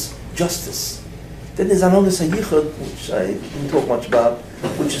responds justice. Then there's Anhagas HaYichud, which I didn't talk much about,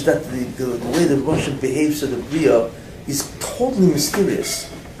 which is that the way the Moshe behaves to the Bria is totally mysterious.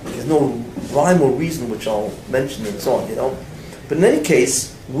 There's no rhyme or reason, which I'll mention and so on, you know. But in any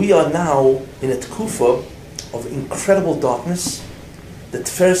case, we are now in a tkufa of incredible darkness. The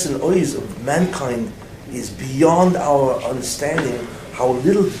Tiferes and Ois of mankind is beyond our understanding how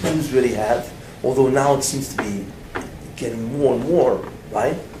little the Jews really have, although now it seems to be getting more and more,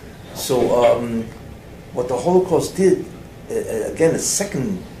 right? So what the Holocaust did, again, a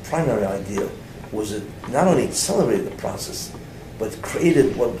second primary idea, was it not only accelerated the process, but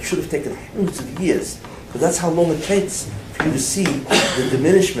created what should have taken hundreds of years, because that's how long it takes for you to see the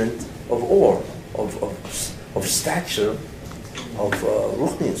diminishment of ore, of stature, of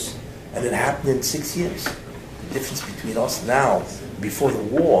Ruchnius. And it happened in 6 years. The difference between us now, before the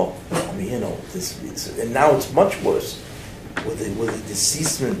war, I mean, you know, and now it's much worse. With the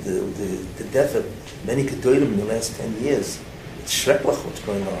deceasement, the death of many Gedolim in the last 10 years. It's schrecklich what's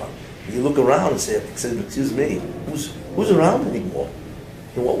going on. You look around and say, excuse me, who's around anymore?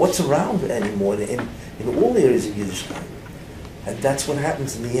 You know, what's around anymore in all areas of Yiddishkeit? And that's what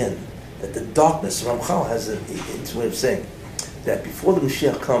happens in the end. That the darkness, Ramchal has its way of saying, that before the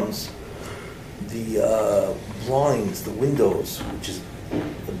Mashiach comes, the blinds, the windows, which is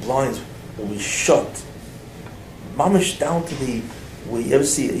the blinds will be shut. Mamish down to the, where you ever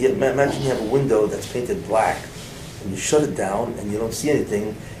see, imagine you have a window that's painted black, and you shut it down and you don't see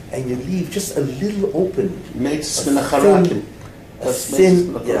anything, and you leave just a little open. A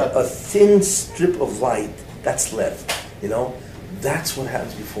thin strip of light that's left, you know? That's what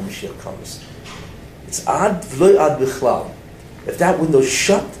happens before Mashiach comes. It's ad v'loy ad bichlal. If that window's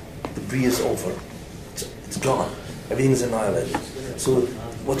shut, the bria is over. It's gone. Everything's annihilated. So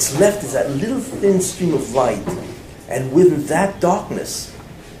what's left is that little thin stream of light, and with that darkness,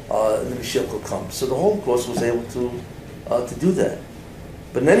 the Mashiach will come. So the Holocaust was able to do that.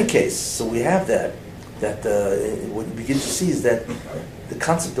 But in any case, so we have that what you begin to see is that the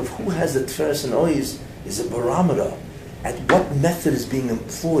concept of who has the Tiferes and Ois is a barometer at what method is being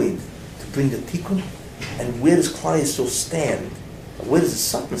employed to bring the tikkun, and where does Klal Yisrael stand? Where does the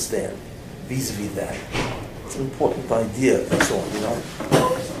Satan stand vis-a-vis that? It's an important idea, that's all, you know.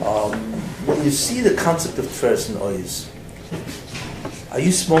 When you see the concept of Tiferes and Ois, are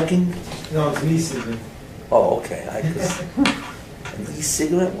you smoking? No, it's an e-cigarette. Oh, okay. An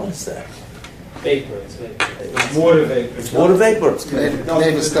e-cigarette? What is that? Vapor, it's vapor. It's water vapor. It's water vapor. It's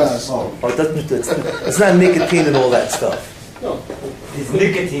not nicotine and all that stuff. No, There's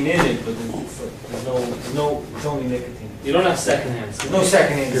nicotine in it, but there's no, it's only nicotine. you don't have secondhand. There's no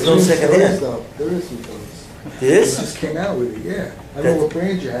second hand. There's no second hand. There is some those. There They is? just came out with it, yeah. I don't know what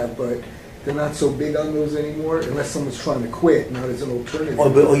brand you have, but they're not so big on those anymore, unless someone's trying to quit, not as an alternative.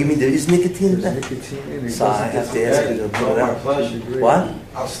 Oh, you mean there is nicotine in There's that? nicotine in it. So I have to ask you to put it my out. pleasure. What?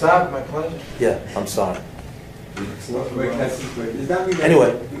 I'll stop, my pleasure. Yeah, I'm sorry. Wait, that's great. Does that mean that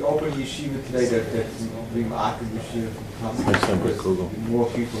Anyway. we open yeshiva today that's being active yeshiva from Next time, Rick Kugel. more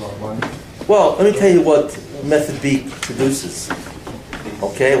people are running? Well, let me tell you what Method B produces.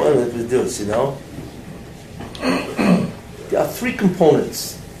 Okay, what does it produce, you know? There are three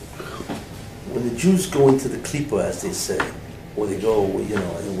components. When the Jews go into the klipa, as they say, or they go, you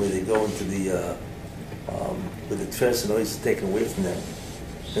know, where they go into the, where the Tveres and Ois is taken away from them,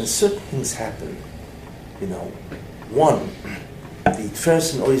 then certain things happen, you know. One, the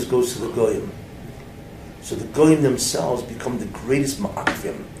Tveres and Ois goes to the Goyim. So the Goyim themselves become the greatest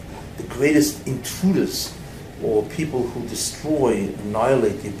ma'akvim, the greatest intruders, or people who destroy,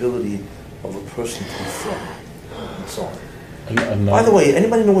 annihilate the ability of a person to be from, and so on. And By the way,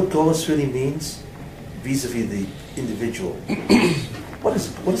 anybody know what Golos really means? Vis-a-vis the individual. What does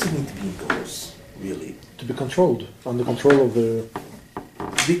it mean to be in Golos, really? To be controlled, under control of the...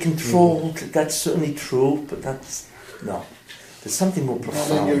 To be controlled, that's certainly true, but that's, no. There's something more profound.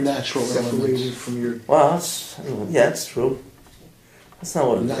 Not in your natural Separated element. from your... Well, yeah, it's true. That's not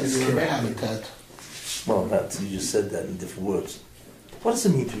what it Not in is. your habitat. Well, you just said that in different words. What does it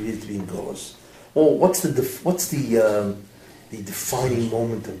mean to really to be in Golos? Or what's the defining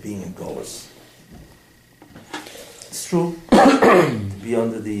moment of being in Golos? It's true. To be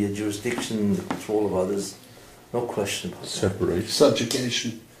under the jurisdiction, the control of others, no question about that. separate.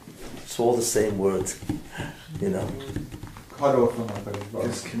 Subjugation. It's all the same word, you know. Cut off from everybody.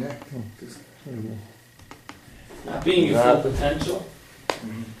 Disconnect. Not being your Not- full potential.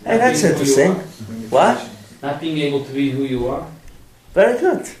 Hey, that's being who you interesting. are. What? Not being able to be who you are. Very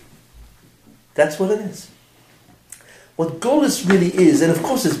good. That's what it is. What Golos really is, and of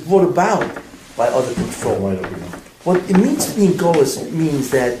course it's brought about by other control. What it means to be in Golos, it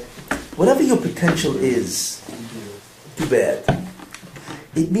means that whatever your potential is, too bad.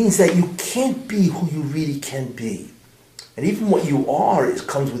 It means that you can't be who you really can be. And even what you are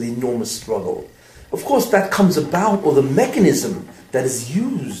comes with enormous struggle. Of course, that comes about, or the mechanism that is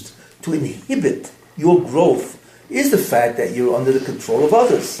used to inhibit your growth is the fact that you're under the control of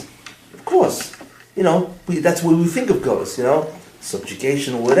others. Of course. You know, that's what we think of Golos, you know,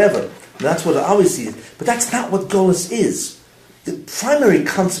 subjugation or whatever. And that's what it obviously is. But that's not what Golos is. The primary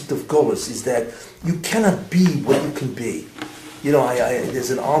concept of Golos is that you cannot be what you can be. You know,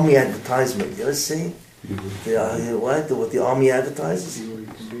 there's an army advertisement. You ever see? What the army advertises?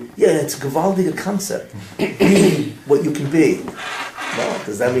 Yeah, it's a gewaldige concept. Be what you can be. No,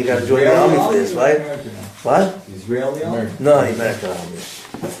 does that mean you got to join the army for this, right? What? Israeli army? No, the American army.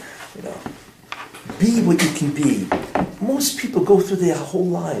 You know, be what you can be. Most people go through their whole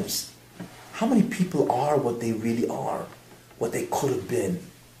lives. How many people are what they really are, what they could have been?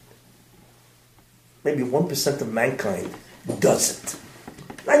 Maybe 1% of mankind does it.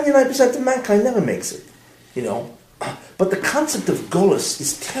 99% of mankind never makes it, you know. But the concept of Golos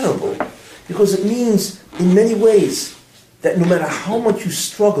is terrible because it means, in many ways, that no matter how much you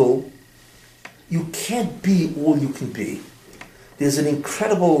struggle, you can't be all you can be. There's an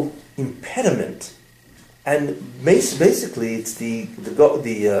incredible impediment, and basically it's the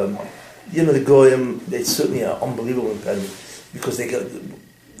Goyim. It's certainly an unbelievable impediment because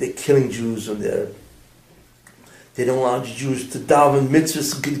they're killing Jews and they don't allow Jews to daven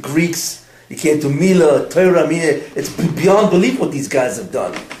mitzvahs. Greeks, you can't do Milah, Torah. I mean, it's beyond belief what these guys have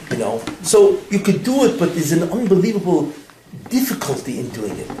done. You know, so you could do it, but there's an unbelievable difficulty in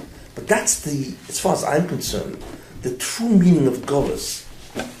doing it. But that's as far as I'm concerned, the true meaning of Golos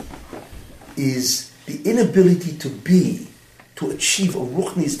is the inability to achieve a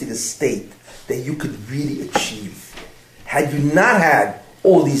ruchnistic state that you could really achieve had you not had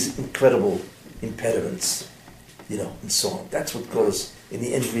all these incredible impediments, you know, and so on. That's what Golos in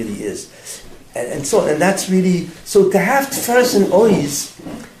the end really is. And that's really, so to have Tveres and Ois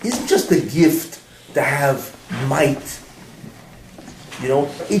isn't just a gift to have might. You know,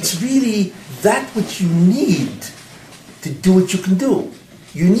 it's really that which you need to do what you can do.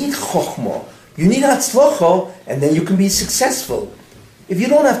 You need chokhmah, you need hatzlacha, and then you can be successful. If you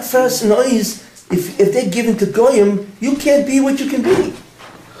don't have Tveres and Ois, if they're given to Goyim, you can't be what you can be.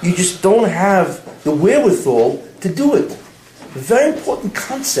 You just don't have the wherewithal to do it. A very important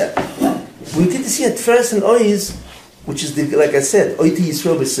concept. We get to see at Tveres and Ois, which is, like I said, Oiti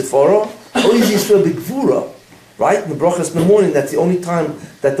Yisrael b'Sephora, Ois Yisrael b'Gvura. Right? In the brachas in the morning, that's the only time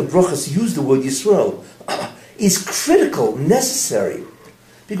that the brachas use the word Yisrael, is critical, necessary,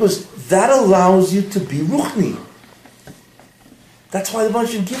 because that allows you to be ruchni. That's why the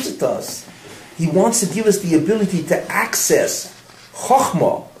Baruch gives it to us. He wants to give us the ability to access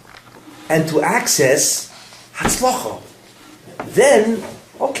Chokhmah and to access Hatzlacha. Then,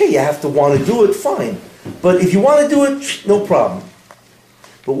 okay, you have to want to do it, fine. But if you want to do it, no problem.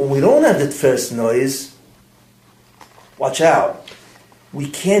 But when we don't have that first noise, watch out. We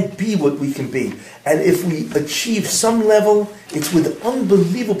can't be what we can be. And if we achieve some level, it's with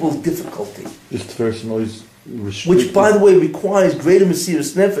unbelievable difficulty. Is the first noise restricted? Which, by the way, requires greater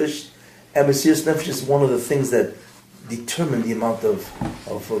Mesiras Nefesh. And Mesiras Nefesh is one of the things that determine the amount of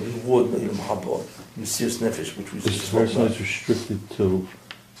reward in Mahabod. Mesiras Nefesh, which we Is the first noise restricted to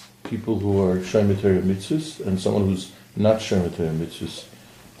people who are Shemitah Mitzvahs and someone who's not Shemitah Mitzvahs?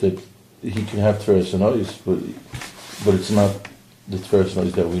 That he can have Tveres noise, but it's not the Tveres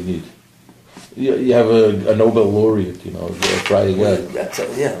noise that we need. You have a Nobel laureate, Friday Webb. That's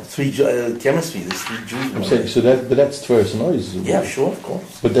chemistry. There's 3 Jews. I'm saying, but that's Tveres noise. Yeah, sure, of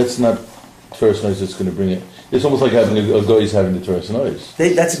course. But that's not Tveres noise that's going to bring it. It's almost like having a goy's having the Tveres noise.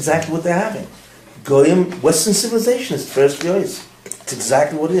 That's exactly what they're having. Goyim, Western civilization is Tveres V'yois. It's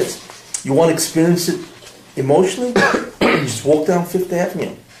exactly what it is. You want to experience it emotionally? Just walk down Fifth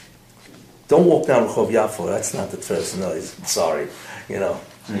Avenue. Don't walk down Rehov Yafo. That's not the Tveres noise. I'm sorry.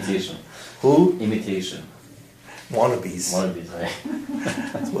 Imitation. Who? Imitation. Wannabes. Right?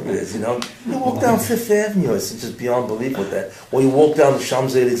 That's what it is, You walk down Fifth Avenue, it's just beyond belief with that. Or you walk down the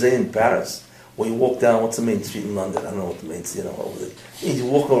Champs-Élysées in Paris. Or you walk down, what's the main street in London? I don't know what the main street, You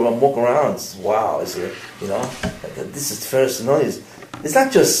walk around, it's, wow, this is first noise. It's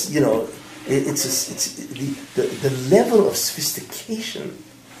not just, it's the level of sophistication,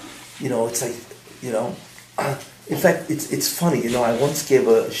 it's like, in fact, it's funny, I once gave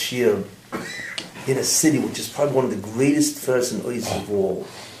a shiur in a city which is probably one of the greatest first and ois of all.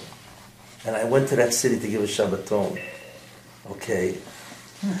 And I went to that city to give a Shabbaton. Okay.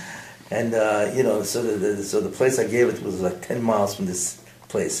 And, so the place I gave it was like 10 miles from this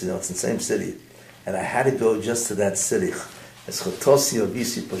place, it's in the same city. And I had to go just to that city. Eschotosi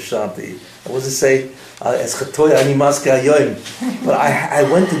Ovisi Poshanti. I wasn't saying, Eschotoy Animaske Ayoim. But I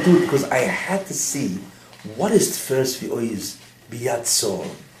went to do it because I had to see what is first V'oiz Biyat Zor,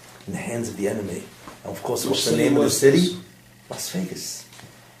 in the hands of the enemy. And of course, what's the name of the city? Las Vegas.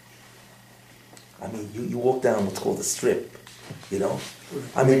 I mean, you walk down what's called the Strip,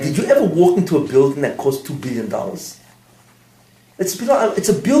 I mean, did you ever walk into a building that cost $2 billion? It's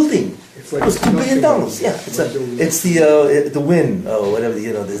a building. It costs $2 billion. Yeah, it's the Wynn, whatever.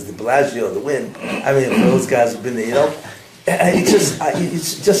 There's the Bellagio, the Wynn. I mean, those guys have been there.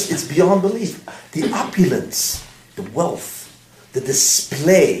 It's beyond belief. The opulence, the wealth, the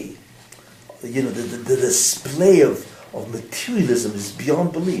display. The display of materialism is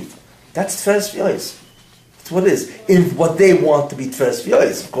beyond belief. That's Tveres V'yois. That's what it is. In what they want to be Tveres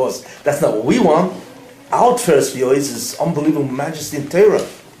V'yois, of course, that's not what we want. Our Tveres V'yois is unbelievable majesty and Torah.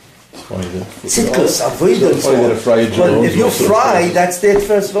 Tzidkus, Avodah, and so on. But if you fry, that's their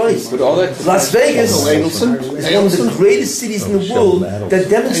Tveres V'yois. Las Vegas is one of the greatest cities in the world that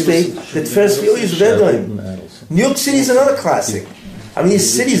demonstrate that Tveres V'yois they're doing. New York City is another classic. I mean,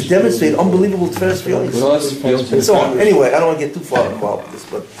 these cities demonstrate unbelievable Tveres V'yois. And so on. Anyway, I don't want to get too far involved with this,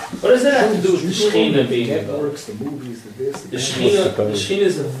 but... What does that have to do with the Shekhinah being networks, the movies, the this, the Shekhinah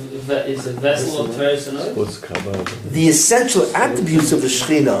is a vessel of Tveres V'yois? The essential attributes of the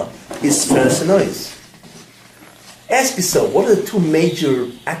Shekhinah is Tveres V'yois. Ask yourself, what are the 2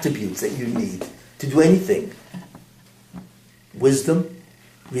 major attributes that you need to do anything? Wisdom,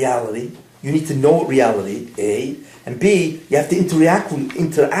 reality. You need to know reality, A. And B, you have to interact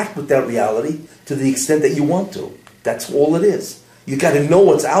with that reality to the extent that you want to. That's all it is. You got to know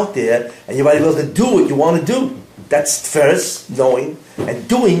what's out there, and you got to be able to do what you want to do. That's first, knowing, and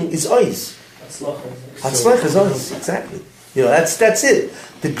doing is ois. Hatzlacha is ois, exactly. That's it.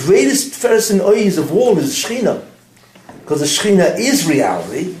 The greatest first and ois of all is Shekhinah, because the Shekhinah is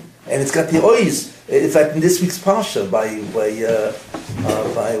reality, and it's got the ois. In fact, in this week's parsha, by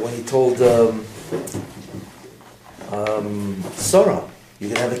when he told Sarah, you're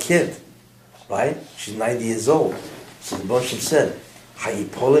going to have a kid, right? She's 90 years old. So the Moshe said,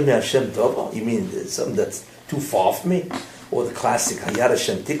 Hayipolim Hashem Dova? You mean something that's too far from me? Or the classic Hayad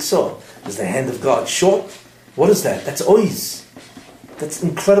Hashem Tiksor? Is the hand of God short? What is that? That's ois. That's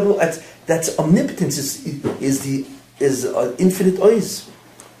incredible. That's omnipotence is infinite ois.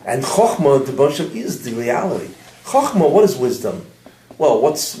 And Chokhmah, the Moshe, is the reality. Chokhmah, what is wisdom? Well,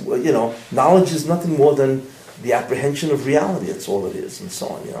 knowledge is nothing more than the apprehension of reality. That's all it is, and so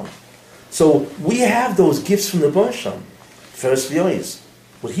on, So we have those gifts from the Moshe. First V'yois.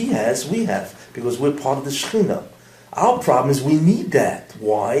 What he has, we have, because we're part of the Shekhinah. Our problem is we need that.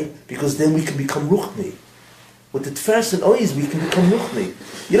 Why? Because then we can become ruchni. With the Tveres and Ois, we can become ruchni.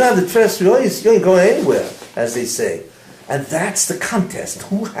 You don't have the Tveres and Ois, you ain't going anywhere, as they say. And that's the contest.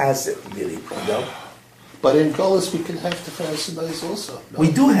 Who has it, really? You know? But in Golis, we can have the Pharisees also. No?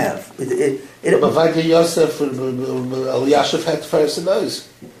 We do have. But Vayda Yosef, Eliashib had the Pharisees.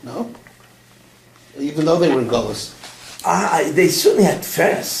 No? Even though they were in Golis. They certainly had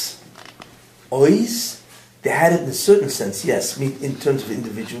Tveres. Ois, they had it in a certain sense, yes. In terms of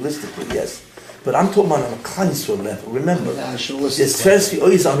individualistically, yes. But I'm talking about on a Klal Yisrael level. Remember, there's Tveres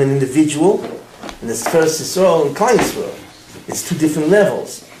Ois on an individual, and there's Tveres Yisrael and Klal Yisrael. It's two different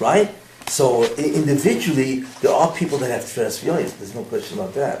levels, right? So individually, there are people that have Tveres Ois. There's no question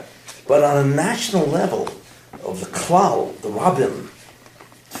about that. But on a national level, of the Klal, the Rabbin,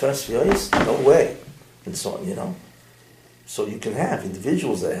 Tveres Ois, no way, and so on, you know. So you can have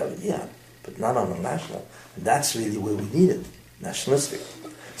individuals that have it, yeah, but not on a national. And that's really where we need it, nationalistic.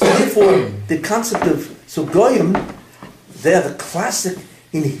 So therefore, the concept of, Goyim, they're the classic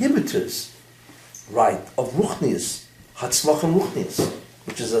inhibitors, right, of Ruchnius, Hatzlach and Ruchnius,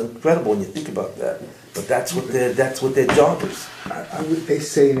 which is incredible when you think about that. But that's what their job is. They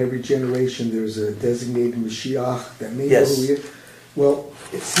say in every generation there's a designated Mashiach that may Yes. know who he is. Well,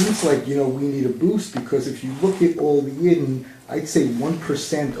 it seems like, we need a boost, because if you look at all the Yidden, I'd say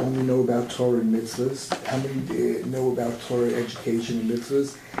 1% only know about Torah and mitzvahs. How many know about Torah education and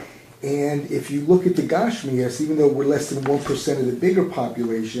mitzvahs? And if you look at the Gashmias, even though we're less than 1% of the bigger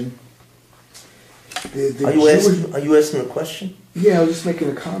population, Are you asking a question? Yeah, I was just making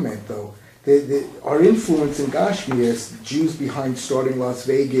a comment, though. Our influence in Gashmias, Jews behind starting Las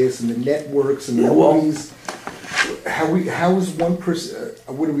Vegas and the networks and the movies. How is 1%?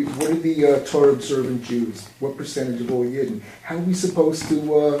 What are the Torah observant Jews? What percentage of all Yidden? How are we supposed to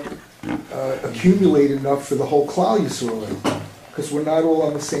accumulate enough for the whole Klal Yisrael? Because we're not all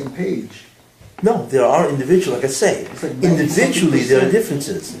on the same page. No, there are individuals, like I say, individually there are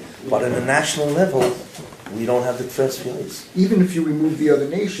differences, but on a national level, we don't have the Tveres Ois. Even if you remove the other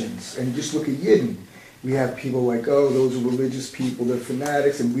nations and just look at Yidden, we have people like, those are religious people, they're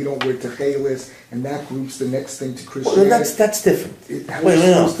fanatics, and we don't wear techelis, and that group's the next thing to Christianity. Well, that's different.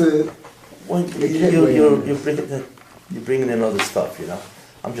 You're bringing in other stuff, you know.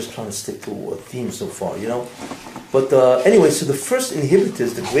 I'm just trying to stick to a theme so far, you know. But anyway, so the first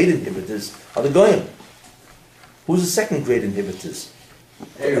inhibitors, the great inhibitors, are the Goyim. Who's the second great inhibitors?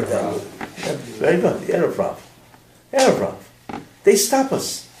 Erev. Very good, the Erev Rav. Erev Rav. They stop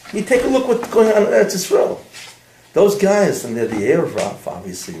us. You take a look what's going on in Eretz Yisrael. Those guys, and they're the Erev Rav,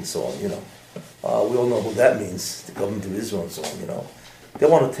 obviously, and so on, you know. We all know what that means, the government of Israel and so on, you know. They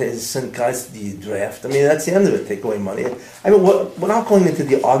want to send guys to the draft. I mean, that's the end of it, take away money. I mean, we're not going into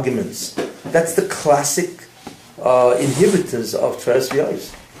the arguments. That's the classic inhibitors of Tveres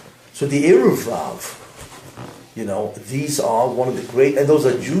Ois. So the Erev Rav, you know, these are one of the great, and those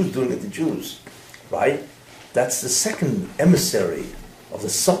are Jews doing it to Jews, right? That's the second emissary of the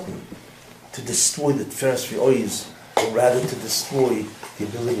Satan to destroy the Tveres Ois, or rather to destroy the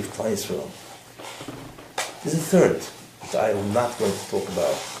ability of Klal Yisrael. There's a third, which I am not going to talk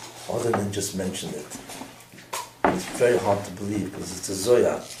about, other than just mention it. It's very hard to believe because it's a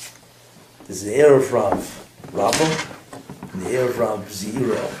Zoya. There's the Erev Rav Rabbah, and the Erev Rav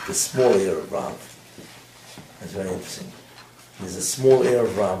Zira, the small Erev Rav. That's very interesting. There's a small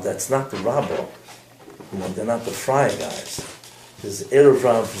Erev Rav that's not the Rabbah. You know, they're not the friar guys. There's Erev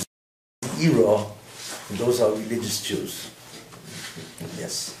Rav Zira, and those are religious Jews.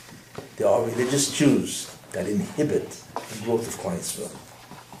 Yes. There are religious Jews that inhibit the growth of Klal Yisrael.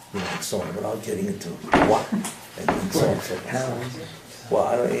 You know, and so on, without getting into what and so on. So well,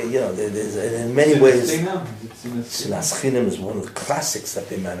 I don't, you know, there's in many ways, Sinas Chinam is one of the classics that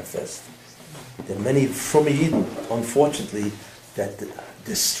they manifest. There are many from Yidden, unfortunately, that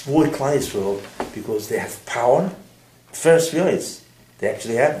destroy Klal Yisrael because they have power. First Ois, they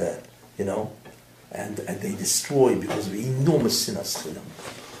actually have that, you know, and they destroy because of enormous Sinas Chinam.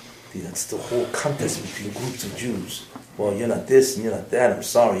 That's the whole contest between groups of Jews. Well, you're not this and you're not that. I'm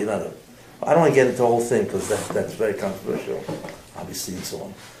sorry, you're not a... I don't want to get into the whole thing because that's very controversial, obviously, and so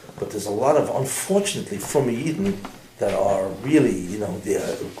on. But there's a lot of, unfortunately, from Yidden that are really, you know,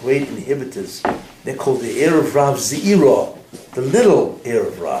 they're great inhibitors. They're called the Erev Rav Zeira, the little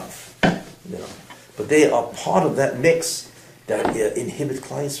Erev Rav, you know. But they are part of that mix that inhibit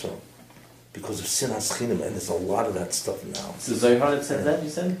Klal Yisrael because of Sinas Chinam, and there's a lot of that stuff now. So Zohar that says that, you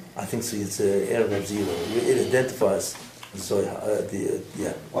said? I think so. It's Erev Rav Zeira. It identifies Zohar.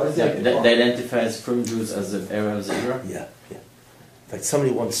 What is that? They identify as from Jews as an Erev Zeira? Yeah. In fact,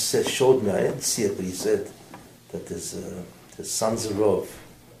 somebody once showed me, I didn't see it, but he said that there's Sanzer Rov,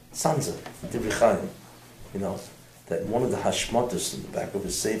 Sanzer, Divrei Chaim, that one of the hashmatas in the back of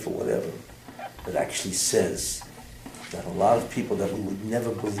his safe or whatever, that actually says that a lot of people that we would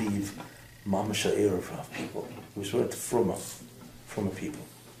never believe, Mamasha Erev Rav people, he was referring to Fruma people,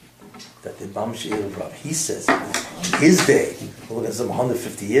 that the Mamasha Erev Rav, he says, in his day, we're looking at some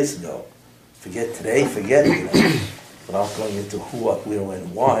 150 years ago, forget today, forget it, without going into who, what, where,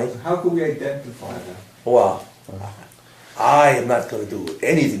 when, why. How can we identify that? Well, I am not going to do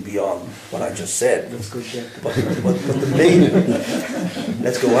anything beyond what I just said. Let's go get them. But the main...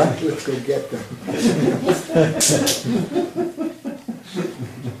 Let's go what? Let's go get them.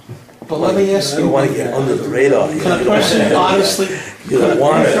 But let me ask You you, want to get under the radar here. Can a person honestly, You don't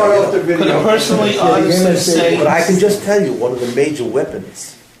want it. Shut off the can a video. personally honestly say, But I can just tell you, one of the major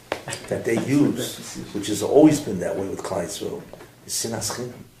weapons that they use, which has always been that way with Klal Yisrael, is sinas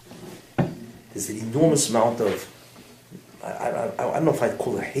chinam. There's an enormous amount of, I don't know if I'd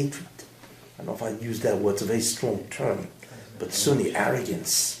call it hatred. I don't know if I'd use that word. It's a very strong term. But certainly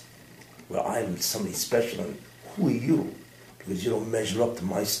arrogance, where I'm somebody special, and who are you? Because you don't measure up to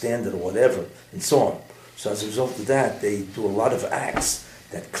my standard or whatever, and so on. So as a result of that, they do a lot of acts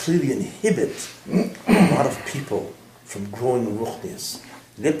that clearly inhibit a lot of people from growing in Ruchnias.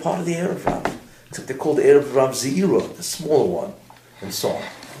 They're part of the Erev Rav, except they're called the Erev Rav Zeira, the smaller one, and so on.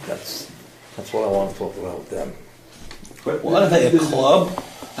 That's what I want to talk about with them. what are they, a club?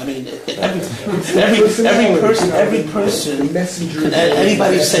 I mean, every person, can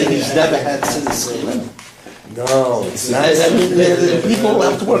anybody say he's never had sinas? No, it's not. I mean, people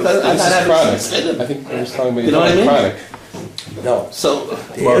have to work on This is that. chronic. I think I was talking about You know what I mean? chronic. No. So,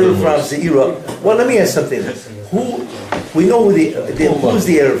 The Erev Rav Zeira. Well, let me ask something. We know who's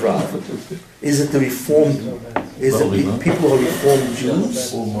the Erev Rav? Is it the Reformed? Is it the people who are Reformed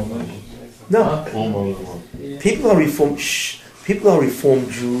Jews? No. People are Reformed. People are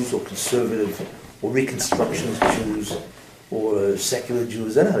Reformed Jews or conservative or Reconstructionist Jews or secular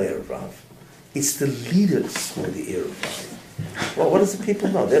Jews. They're not Erev Rav. It's the leaders who are the Erev Rav. Well, what does the people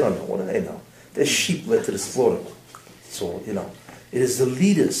know? They don't know. What do they know? They're sheep led to the slaughter. So, it is the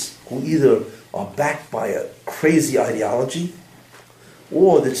leaders who either are backed by a crazy ideology,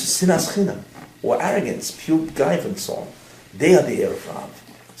 or there's sinas chinam, or arrogance, pure gaiva and so on. They are the Erev Rav.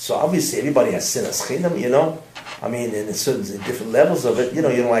 So obviously everybody has sinas chinam, I mean, in different levels of it. You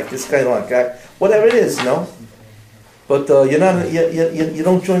don't like this guy, you don't like that, whatever it is, But you're not, you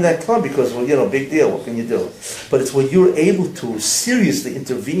don't join that club because, big deal. What can you do? But it's when you're able to seriously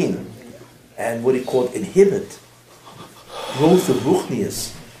intervene and what he called inhibit growth of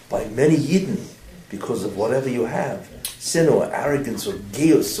ruchnias by many yidden because of whatever you have, sin or arrogance or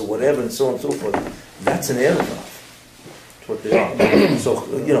geus or whatever, and so on and so forth. That's an Erev Rav. That's what they are. So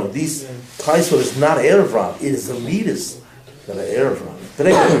these Klal is not Erev Rav. It is the leaders that are Erev Rav. But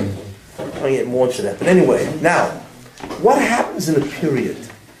anyway, I'll get more into that. But anyway, now. What happens in a period?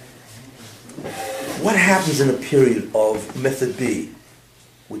 What happens in a period of method B,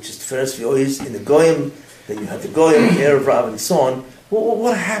 which is Tiferes V'Ois in the Goyim, then you have the Goyim, Erev Rav, and so on.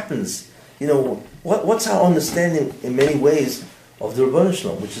 What happens? What's our understanding in many ways of the Rebbeinu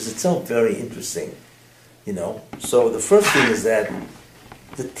Shalom, which is itself very interesting. So the first thing is that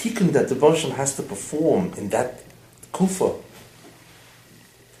the tikkun that the Rebbeinu Shalom has to perform in that kufa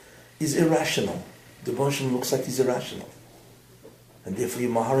is irrational. The Rebbeinu looks like he's irrational. And therefore you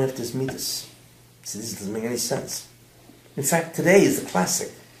mahar after his midas. So this doesn't make any sense. In fact, today is the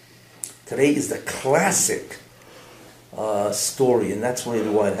classic. Today is the classic story, and that's really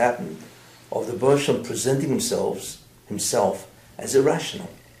why it happened, of the Rebbeinu presenting himself as irrational.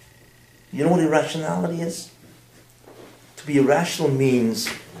 You know what irrationality is? To be irrational means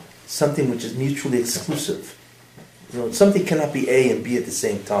something which is mutually exclusive. Something cannot be A and B at the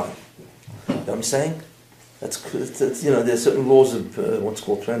same time. You know what I'm saying? That's there's certain laws of what's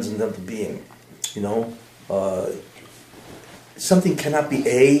called transcendental being. Something cannot be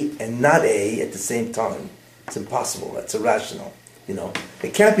A and not A at the same time. It's impossible. That's irrational.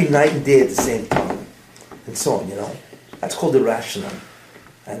 It can't be night and day at the same time, and so on. That's called irrational.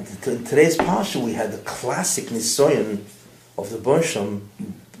 And in today's parsha, we had the classic nisoyon of the Bershom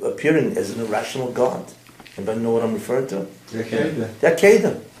appearing as an irrational God. Anybody know what I'm referring to? The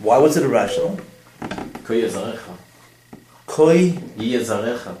Akedah. Why was it irrational? Koi Yazarecha. Koi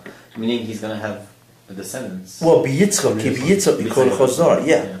Yazarecha. Meaning he's going to have descendants. Well, B'Yitzchak, B'Kol Chazar.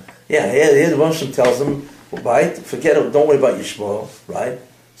 Yeah. Here the Bershom tells him, right, forget it, don't worry about Yishmael, right?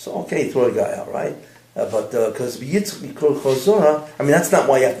 So, okay, throw the guy out, right? But because Yitzchak B'Kol Chazorah, that's not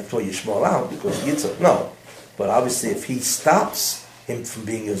why you have to throw Yishmael out, because Yitzchak, no. But obviously, if he stops him from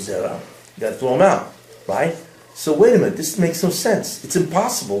being your zera, you got to throw him out, right? So wait a minute, this makes no sense. It's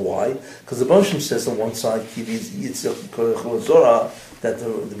impossible. Why? Because the Baruch Shem says on one side, that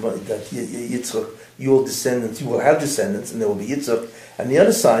Yitzchak, your descendants, you will have descendants, and there will be Yitzchak. And the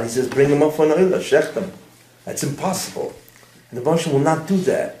other side, he says, bring them up for an oilah, shech them. That's impossible. And the Baruch Shem will not do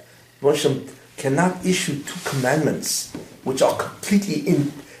that. The Baruch Shem cannot issue two commandments which are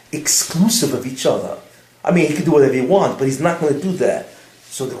completely exclusive of each other. I mean, he can do whatever he wants, but he's not going to do that.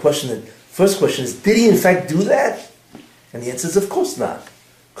 So the first question is, did he in fact do that? And the answer is, of course not.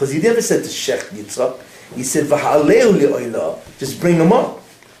 Because he never said to Shech Yitzchak, he said, V'ha'aleu li'oilah, just bring him up,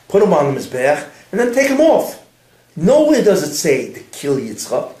 put him on the Mizbeach, and then take him off. Nowhere does it say to kill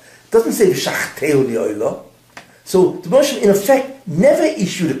Yitzchak. It doesn't say V'shachteu li'oilah. So the Moshe, in effect, never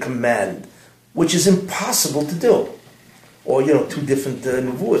issued a command, which is impossible to do. Or, two different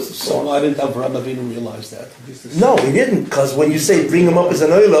nevuos. So why didn't Avraham Avinu realize that? No, he didn't, because when you say bring him up as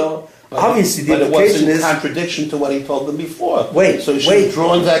an oilah, obviously the implication is... But it was in contradiction to what he told them before. Wait, so you should have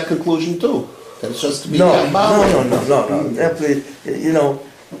drawn that conclusion too. That it's just to be No.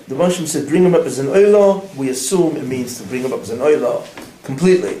 The Moshe said bring him up as an oilah, we assume it means to bring him up as an oilah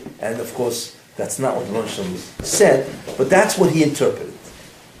completely. And of course, that's not what the Moshe said, but that's what he interpreted.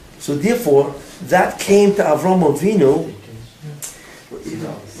 So therefore, that came to Avraham Avinu.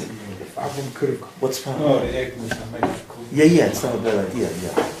 What's wrong? Yeah, it's not a bad idea,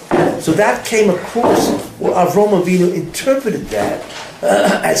 yeah. So that came across, Avraham Avinu interpreted that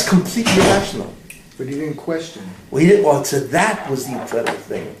as completely irrational. But he didn't question. So that was the incredible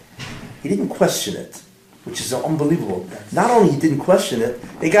thing. He didn't question it, which is unbelievable. Not only he didn't question it,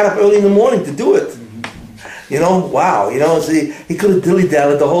 they got up early in the morning to do it. Wow. So he could have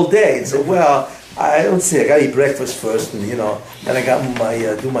dilly-dallied the whole day and said, well, I don't see. I got to eat breakfast first, and then I got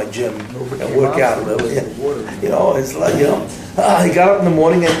do my gym and work out a little. It's like he got up in the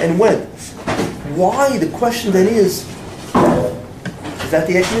morning and went. Why? The question then is that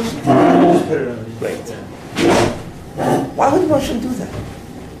the explanation? Great. Why would Moshe do that?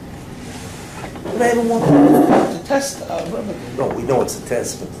 Would I ever want to test? No, we know it's a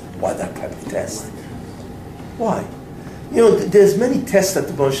test, but why that type of test? Why? There's many tests that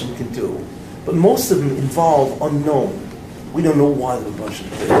the Moshe can do. But most of them involve unknown. We don't know why the Rebbeinu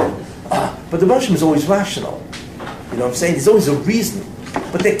did it. But the Rebbeinu is always rational. You know what I'm saying? There's always a reason.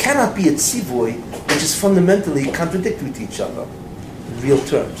 But there cannot be a tzivoy which is fundamentally contradictory to each other in real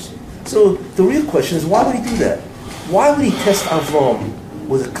terms. So the real question is, why would he do that? Why would he test Avram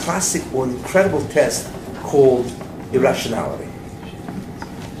with a classic or an incredible test called irrationality?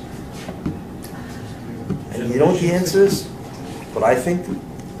 And you know what the answer is? What I think?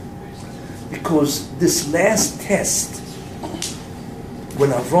 Because this last test,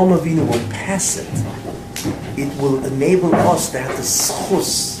 when Avraham Avinu will pass it, it will enable us to have the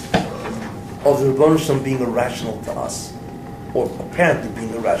schus of the Rebbeinu Shalom being irrational to us, or apparently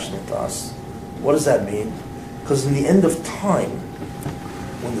being irrational to us. What does that mean? Because in the end of time,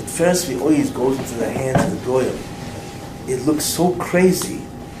 when the Tiferes V'Oyez goes into the hands of the Goyim, it looks so crazy,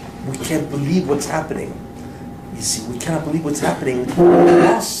 we can't believe what's happening. You see, we cannot believe what's happening. To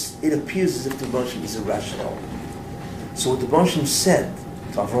us, it appears as if the Rebbeinu is irrational. So what the Rebbeinu said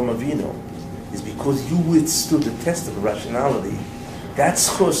to Avraham Avinu is, because you withstood the test of irrationality, that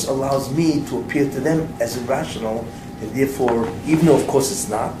schus allows me to appear to them as irrational, and therefore, even though of course it's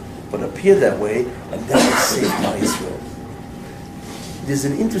not, but appear that way, and that will save my Israel. There's a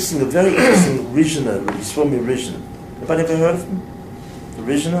very interesting Rishna, Yisromi Rishna. Anybody ever heard of him? The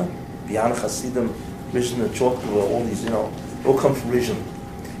Rishna, Biana Chasidim, Rishna, Chokra, all these, all come from Rishna.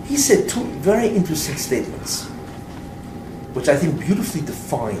 He said two very interesting statements, which I think beautifully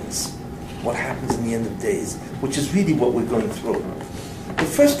defines what happens in the end of days, which is really what we're going through. The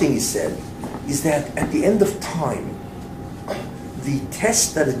first thing he said is that at the end of time, the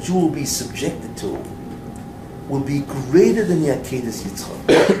test that a Jew will be subjected to will be greater than the Akedas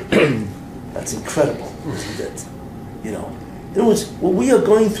Yitzchak. That's incredible, isn't it? In other words, what we are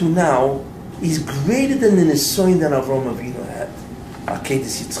going through now is greater than the Nisoyin that Avraham Avinu had,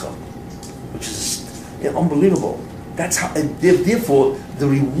 Akedas Yitzchak, which is unbelievable. That's how, and therefore, the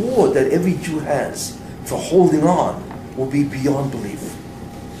reward that every Jew has for holding on will be beyond belief.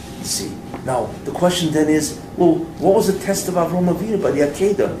 You see. Now, the question then is, well, what was the test of Avraham Avinu by the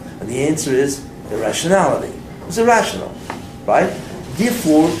Akedah? And the answer is irrationality. It was irrational, right?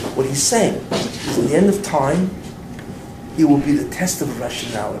 Therefore, what he's saying is, in the end of time, it will be the test of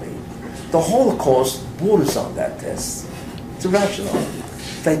irrationality. The Holocaust borders on that test. It's irrational. In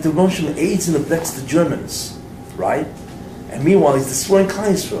fact, the Rebbeinu aids and abets the Germans, right? And meanwhile, he's destroying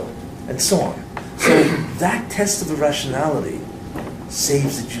Klal Yisrael, and so on. So that test of irrationality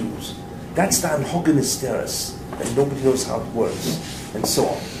saves the Jews. That's the anhoganisteris, and nobody knows how it works, and so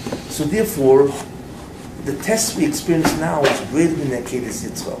on. So therefore, the test we experience now is greater than the Akedah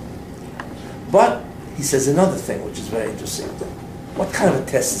Yitzchak. But he says another thing, which is very interesting. What kind of a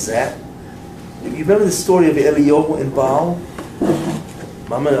test is that? You remember the story of Eliyahu and Baal?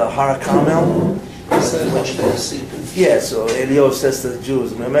 Mama Har Carmel? Yeah, so Eliyahu says to the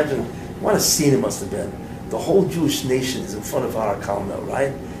Jews, imagine what a scene it must have been. The whole Jewish nation is in front of Har Carmel,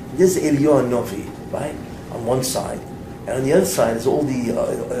 right? There's Eliyahu and Novi, right? On one side. And on the other side is all the,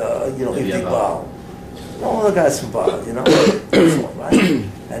 Ivdi Baal. All the guys from Baal, right?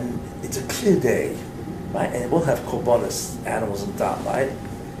 And it's a clear day, right? And it will have korbanos, animals on top, right?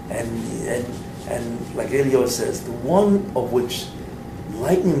 And like Eliyahu says, the one of which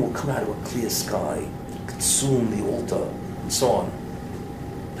lightning will come out of a clear sky, consume the altar, and so on.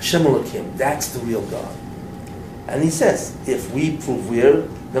 Hashem Elokim, that's the real God. And he says, if we prove we're,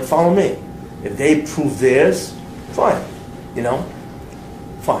 then follow me. If they prove theirs, fine.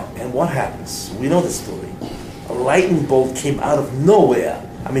 Fine. And what happens? We know the story. A lightning bolt came out of nowhere.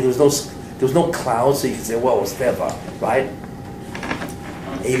 I mean, there was no cloud, so you could say, well, it was Teva, right?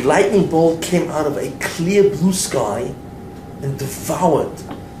 A lightning bolt came out of a clear blue sky and devoured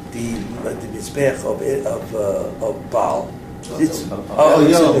the Mizbech of Baal. Of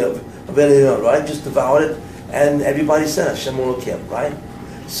Eliyahu, right? Just devoured it, and everybody said Hashem Elokim, right?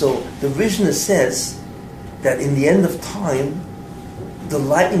 So the Rishna says that in the end of time, the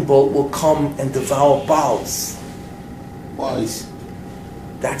lightning bolt will come and devour Baals. Why?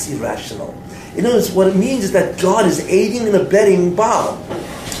 That's irrational. In other words, what it means is that God is aiding and abetting Baal.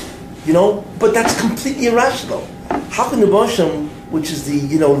 But that's completely irrational. How can the Bashem, which is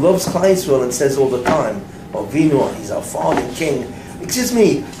loves Klal Yisrael and says all the time, Avinu, he's our father, king. Excuse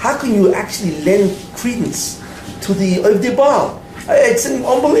me, how can you actually lend credence to the Baal? It's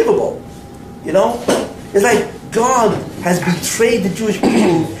unbelievable. It's like God has betrayed the Jewish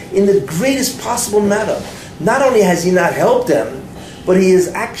people in the greatest possible manner. Not only has he not helped them, but he has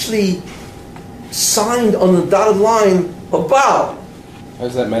actually signed on the dotted line of Baal. How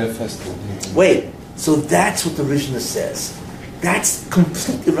is that manifested? Wait, so that's what the Rishna says. That's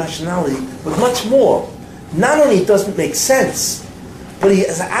complete irrationality, but much more. Not only it doesn't make sense, but he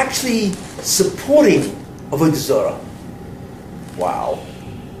is actually supporting Avodah Zarah. Wow.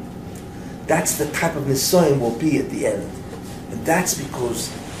 That's the type of Nisoyim will be at the end. And that's because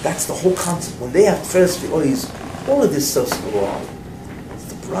that's the whole concept. When they have first all of this stuff's going on. It's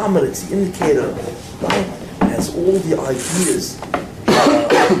the barometer, it's the indicator, right? It has all the ideas.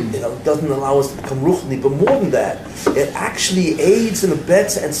 Doesn't allow us to become ruchni, but more than that, it actually aids and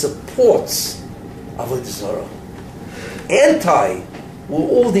abets and supports Avodah Zarah.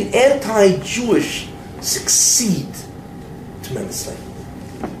 All the anti-Jewish succeed tremendously.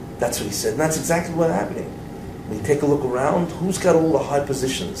 That's what he said, and that's exactly what's happening. When you take a look around, who's got all the high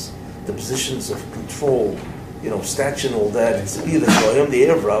positions? The positions of control, stature and all that. It's either the Goyim, the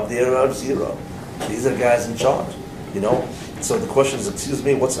Erev Zero. These are guys in charge, So the question is, excuse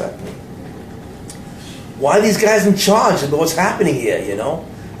me, what's happening? Why are these guys in charge and what's happening here,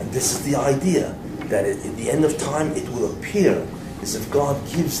 And this is the idea, that at the end of time it will appear as if God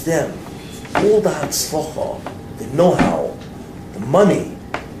gives them all the hatzlacha, the know-how, the money,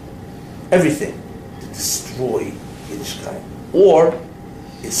 everything to destroy Yiddishkeit. Or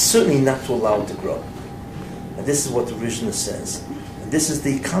is certainly not to allow it to grow. And this is what the Rishna says. And this is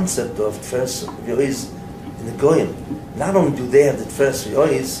the concept of Tferes Yois in the Goyim. Not only do they have the Tferes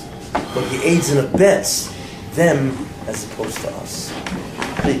Yois, but he aids and abets them as opposed to us.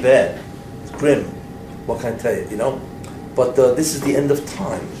 Pretty bad. It's grim. What can I tell you, But this is the end of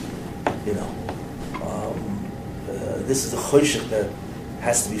time, this is the choshech that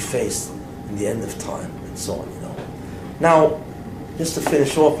has to be faced in the end of time, and so on, Now, just to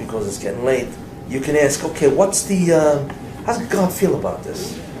finish off, because it's getting late, you can ask, okay, how does God feel about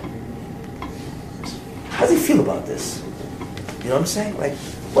this? How does he feel about this? You know what I'm saying? Like,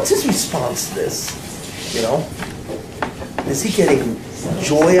 what's his response to this? Is he getting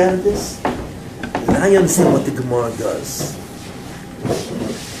joy out of this? Now you understand what the Gemara does.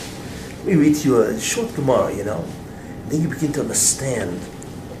 We read to you a short Gemara, and then you begin to understand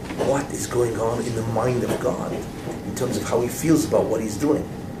what is going on in the mind of God in terms of how he feels about what he's doing.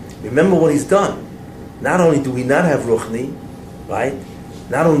 Remember what he's done. Not only do we not have Ruchni, right?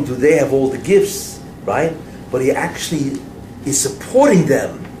 Not only do they have all the gifts, right? But he actually is supporting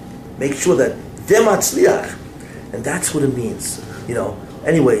them. Make sure that they're matzliach. And that's what it means.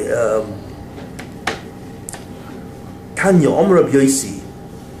 Anyway, Tanya, Omer Rabbi Yossi.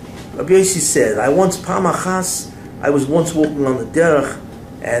 Rabbi Yossi said, I was once walking on the derech,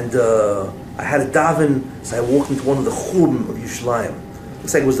 And I had a daven, so I walked into one of the churban of Yerushalayim.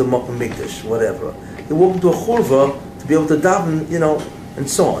 Looks like it was the Makom Mikdash, whatever. You walk into a churva to be able to daven, and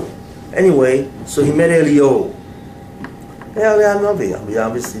so on. Anyway, so he met Eliyahu.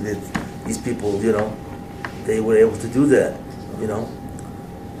 Obviously, these people, they were able to do that,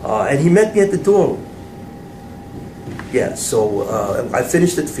 and he met me at the door. Yeah, so I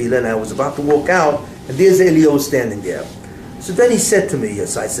finished the tefillah and I was about to walk out, and there's Eliyahu standing there. So then he said to me,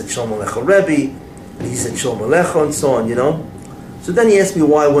 yes, I said, Shalom Alecha Rebbe, and he said, Shalom Alecha, and so on, So then he asked me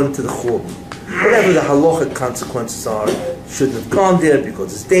why I went to the churban. Whatever the halachic consequences are, shouldn't have gone there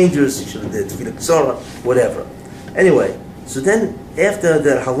because it's dangerous, he should have did tefillah ksara, whatever. Anyway, so then after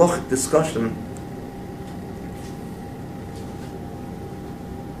the halachic discussion,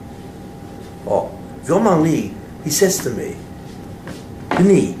 Yom Ali, he says to me,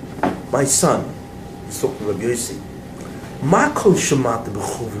 B'ni, my son, he's talking to Rabbi Yossi, Ma kol shemata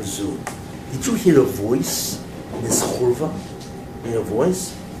b'churva zu. Did you hear a voice in this churva? Hear a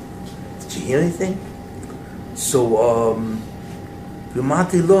voice? Did you hear anything? So,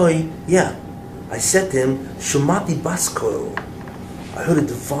 Yomati Loi, yeah. I said to him, Shemati baskol. I heard a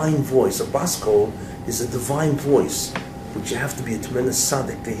divine voice. A baskol is a divine voice, which you have to be a tremendous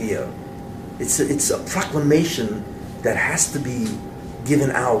tzaddik to hear. It's a proclamation that has to be given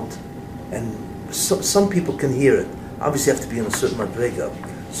out, and some people can hear it. Obviously, you have to be in a certain madrega.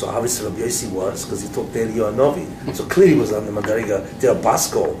 So obviously, Rabbi Yossi was, because he talked to Eliyahu Novi. So clearly, he was on the madrega. They're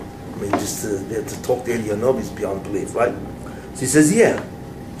baskol. I mean, just to talk to Eliyahu Novi is beyond belief, right? So he says, yeah,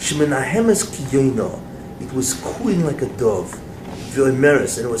 Shemenahemes kiyoino. It was cooing like a dove,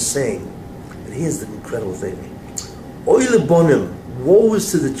 v'omeres, and it was saying, and here's the incredible thing: Oy lebonim, woe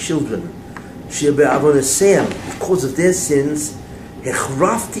is to the children. Because of their sins,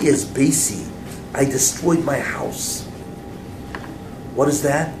 Hechrafti es beisi, I destroyed my house. What is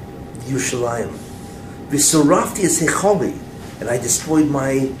that? Yerushalayim. V'sorafti es hecholi, and I destroyed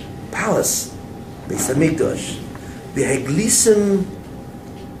my palace, Beis Hamikdash. V'heglisim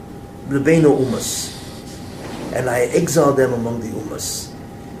lebeino umas, and I exiled them among the umas.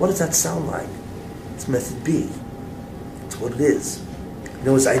 What does that sound like? It's method B. It's what it is. In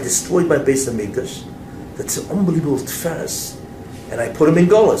other words, I destroyed my Beis Hamikdash. That's an unbelievable tiferes, and I put him in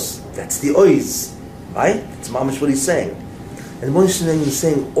Golas. That's the ois, right? That's mamish what he's saying. And Moshe is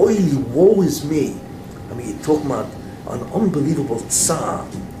saying, "Oily, woe is me." I mean, you're talking about an unbelievable tsar.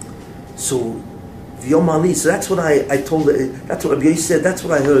 So, V'yom Ali. So that's what I told. That's what Rabbi Yossi said. That's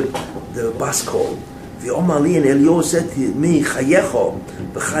what I heard the bas call. V'yom Ali, and Eliyahu said to me, "Chayecho,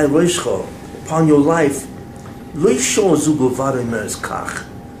 b'chay roishcho, upon your life." It's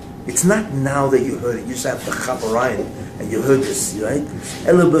not now that you heard it. You just have the Chavarayim and you heard this, right?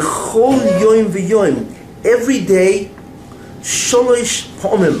 Every day, sholosh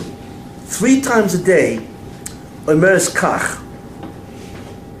pomim, 3 times a day, omeres kach.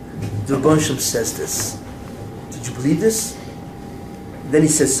 The Rebbeinu Shem says this. Did you believe this? Then he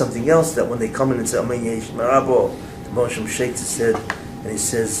says something else that when they come in and say Amen Yesh Marabo, the Rebbeinu Shem shakes his head and he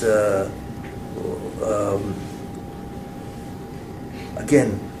says.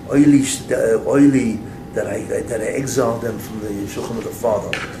 Again, oily that I exiled them from the Shulchan of the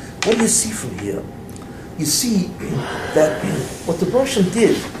Father. What do you see from here? You see that what the Russian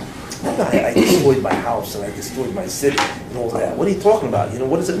did. I destroyed my house and I destroyed my city and all that. What are you talking about?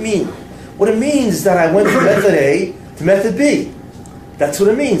 What does it mean? What it means is that I went from method A to method B. That's what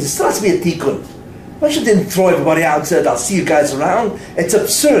it means. It still has to be a tikkun. Russian didn't throw everybody out and said, "I'll see you guys around." It's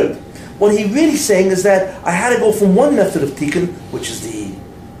absurd. What he's really saying is that I had to go from one method of tikkun, which is the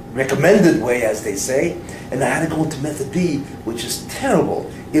recommended way, as they say, and I had to go into method B, which is terrible.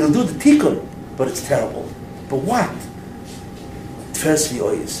 It'll do the tikkun, but it's terrible. But what? First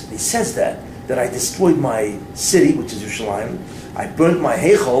v'oyis. He says that I destroyed my city, which is Yerushalayim. I burnt my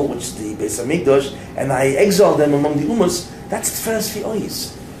heichal, which is the Beis Hamikdash, and I exiled them among the umas. That's first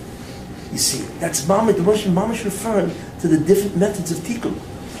v'oyis. You see, that's Mamish, the Russian Mamish referring to the different methods of tikkun.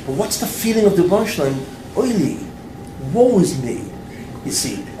 But what's the feeling of the Russian? Oily, woe is me. You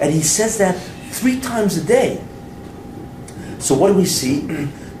see, and he says that 3 times a day. So what do we see?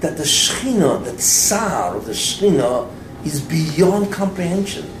 That the Shechina, the Tsar of the Shechina, is beyond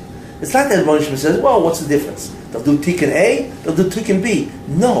comprehension. It's not that Moshe says, well, what's the difference? They'll do Tikkun A, they'll do Tikkun B.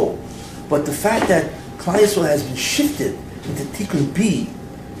 No. But the fact that Klal Yisrael has been shifted into Tikkun B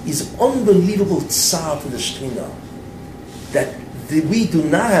is unbelievable Tsar for the Shechina. That we do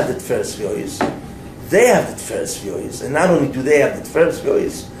not have the Tferes V'yoyis. They have the Tferes V'yoyis. And not only do they have the Tferes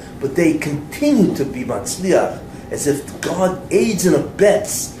V'yoyis, but they continue to be Matzliach, as if God aids and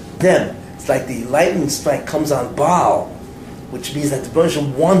abets them. It's like the lightning strike comes on Baal, which means that the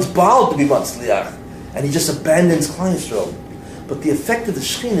Bereshit wants Baal to be Matzliach, and he just abandons Klal Yisrael. But the effect of the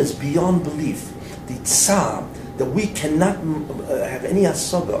Shekhinah is beyond belief. The Tzar, that we cannot have any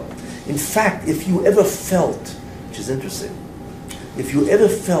asaga. In fact, if you ever felt, which is interesting, if you ever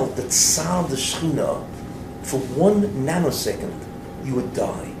felt the Tzar of the Shekhinah for 1 nanosecond, you would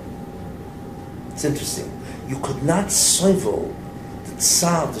die. It's interesting. You could not sovel the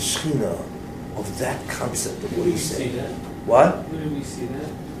Tzar of the Shekhinah of that concept of what he's saying. What? Where do we see that?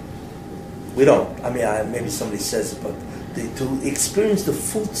 We don't. I mean, maybe somebody says it, but to experience the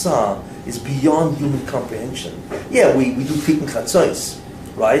full Tzar is beyond human comprehension. Yeah, we do Tikkun Chatzos,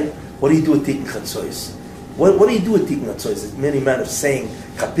 right? What do you do with Tikkun Chatzos? What do you do with Tikkun Chatzos? Is it merely a matter of saying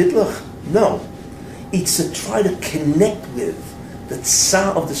Kapitlach? No. It's to try to connect with the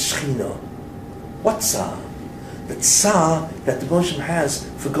Tzar of the Shekhinah. What Tzar? The Tzar that the Moshe has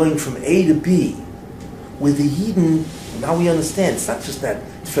for going from A to B. With the Yidden, now we understand, it's not just that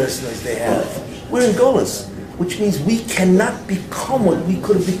first noise they have. We're in Golas, which means we cannot become what we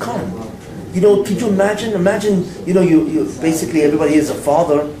could have become. You know, could you imagine, you know, you basically everybody is a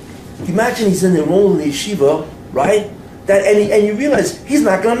father. Imagine he's in the role in the yeshiva, right? And you realize he's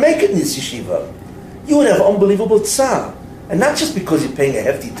not going to make it in this yeshiva. You would have unbelievable tzar. And not just because you're paying a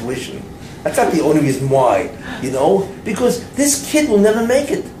hefty tuition. That's not the only reason why, you know, because this kid will never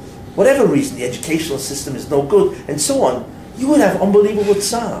make it. Whatever reason, the educational system is no good, and so on. You would have unbelievable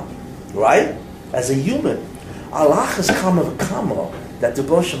tzar, right? As a human. Allah has come of a kama that the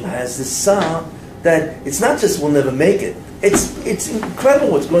Bosham has this tzar that it's not just we'll never make it. It's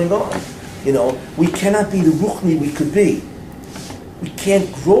incredible what's going on. You know, we cannot be the ruchni we could be. We can't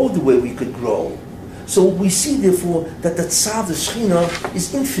grow the way we could grow. So we see, therefore, that the tzar of the Shekhinah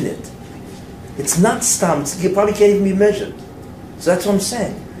is infinite. It's not stam. You probably can't even be measured. So that's what I'm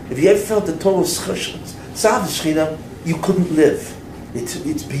saying. If you ever felt the total tzar of the Shekhinah, you couldn't live.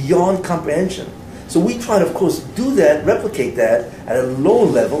 It's beyond comprehension. So we try to, of course, do that, replicate that at a lower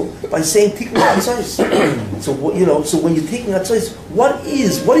level by saying Tikkun Chatzos. So you know, so when you're taking Chatzos, what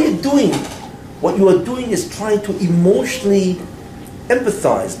are you doing? What you are doing is trying to emotionally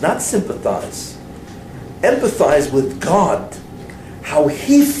empathize, not sympathize. Empathize with God, how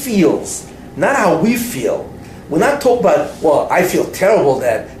He feels, not how we feel. We're not talking about, well, I feel terrible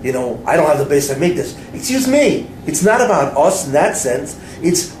that, you know, I don't have the base to make this. Excuse me. It's not about us in that sense.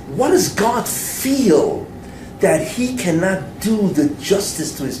 It's what does God feel that He cannot do the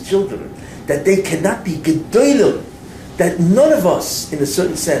justice to His children, that they cannot be gedolim, that none of us, in a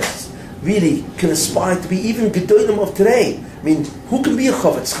certain sense, really can aspire to be even gedolim of today. I mean, who can be a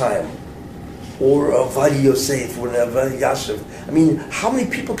Chavetz Chaim? Or a Vali Yosef, or a Vali Yashiv? I mean, how many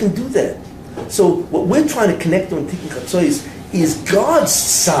people can do that? So what we're trying to connect on Tikkun Chatzos is God's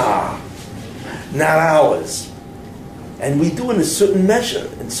tzar, not ours. And we do in a certain measure,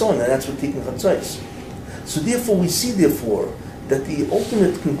 and so on, and that's what Tikkun Chatzos. So therefore, we see, therefore, that the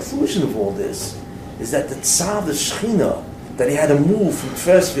ultimate conclusion of all this is that the tzar of the Shekhinah, that he had to move from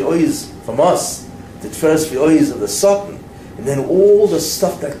first v'ois from us, to first v'ois of the Satan, and then all the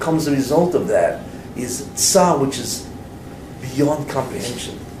stuff that comes as a result of that is tzar, which is beyond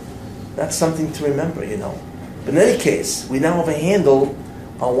comprehension. That's something to remember, you know. But in any case, we now have a handle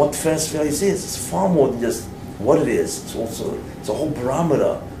on what first v'ois is. It's far more than just what it is. It's a whole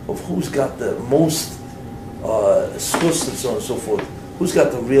barometer of who's got the most schus and so on and so forth. Who's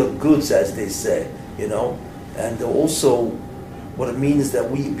got the real goods, as they say, you know. And also, what it means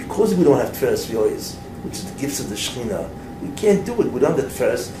that because we don't have Tferes V'ois, which is the gifts of the Shekhinah, we can't do it. We don't have the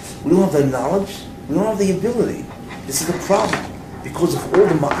Tferes. We don't have the knowledge. We don't have the ability. This is the problem. Because of all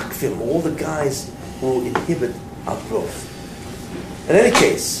the ma'akfim, all the guys who inhibit our growth. In any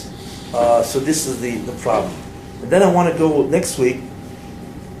case, so this is the problem. And then I want to go next week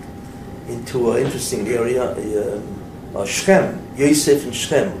into an interesting area, Shechem, Yosef and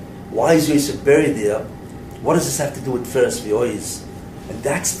Shechem. Why is Yosef buried there? What does this have to do with Tferes V'ois? And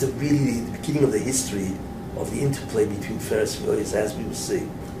that's really the beginning of the history of the interplay between Tferes V'ois, as we will see.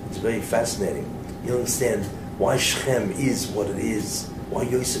 It's very fascinating. You understand why Shechem is what it is, why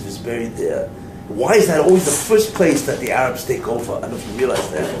Yosef is buried there. Why is that always the first place that the Arabs take over? I don't know if you realize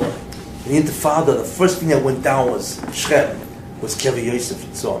that. In the Intifada, the first thing that went down was Shechem, was Kever Yosef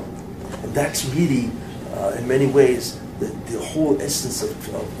and so on. And that's really, in many ways, the whole essence of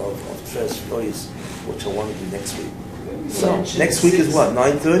Tferes V'ois, which I want to do next week. So, next week is what,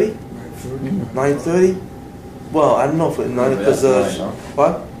 9:30? 9:30? Well, I don't know if 9, because,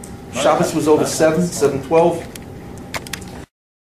 what? Shabbos was over 7, 7:12.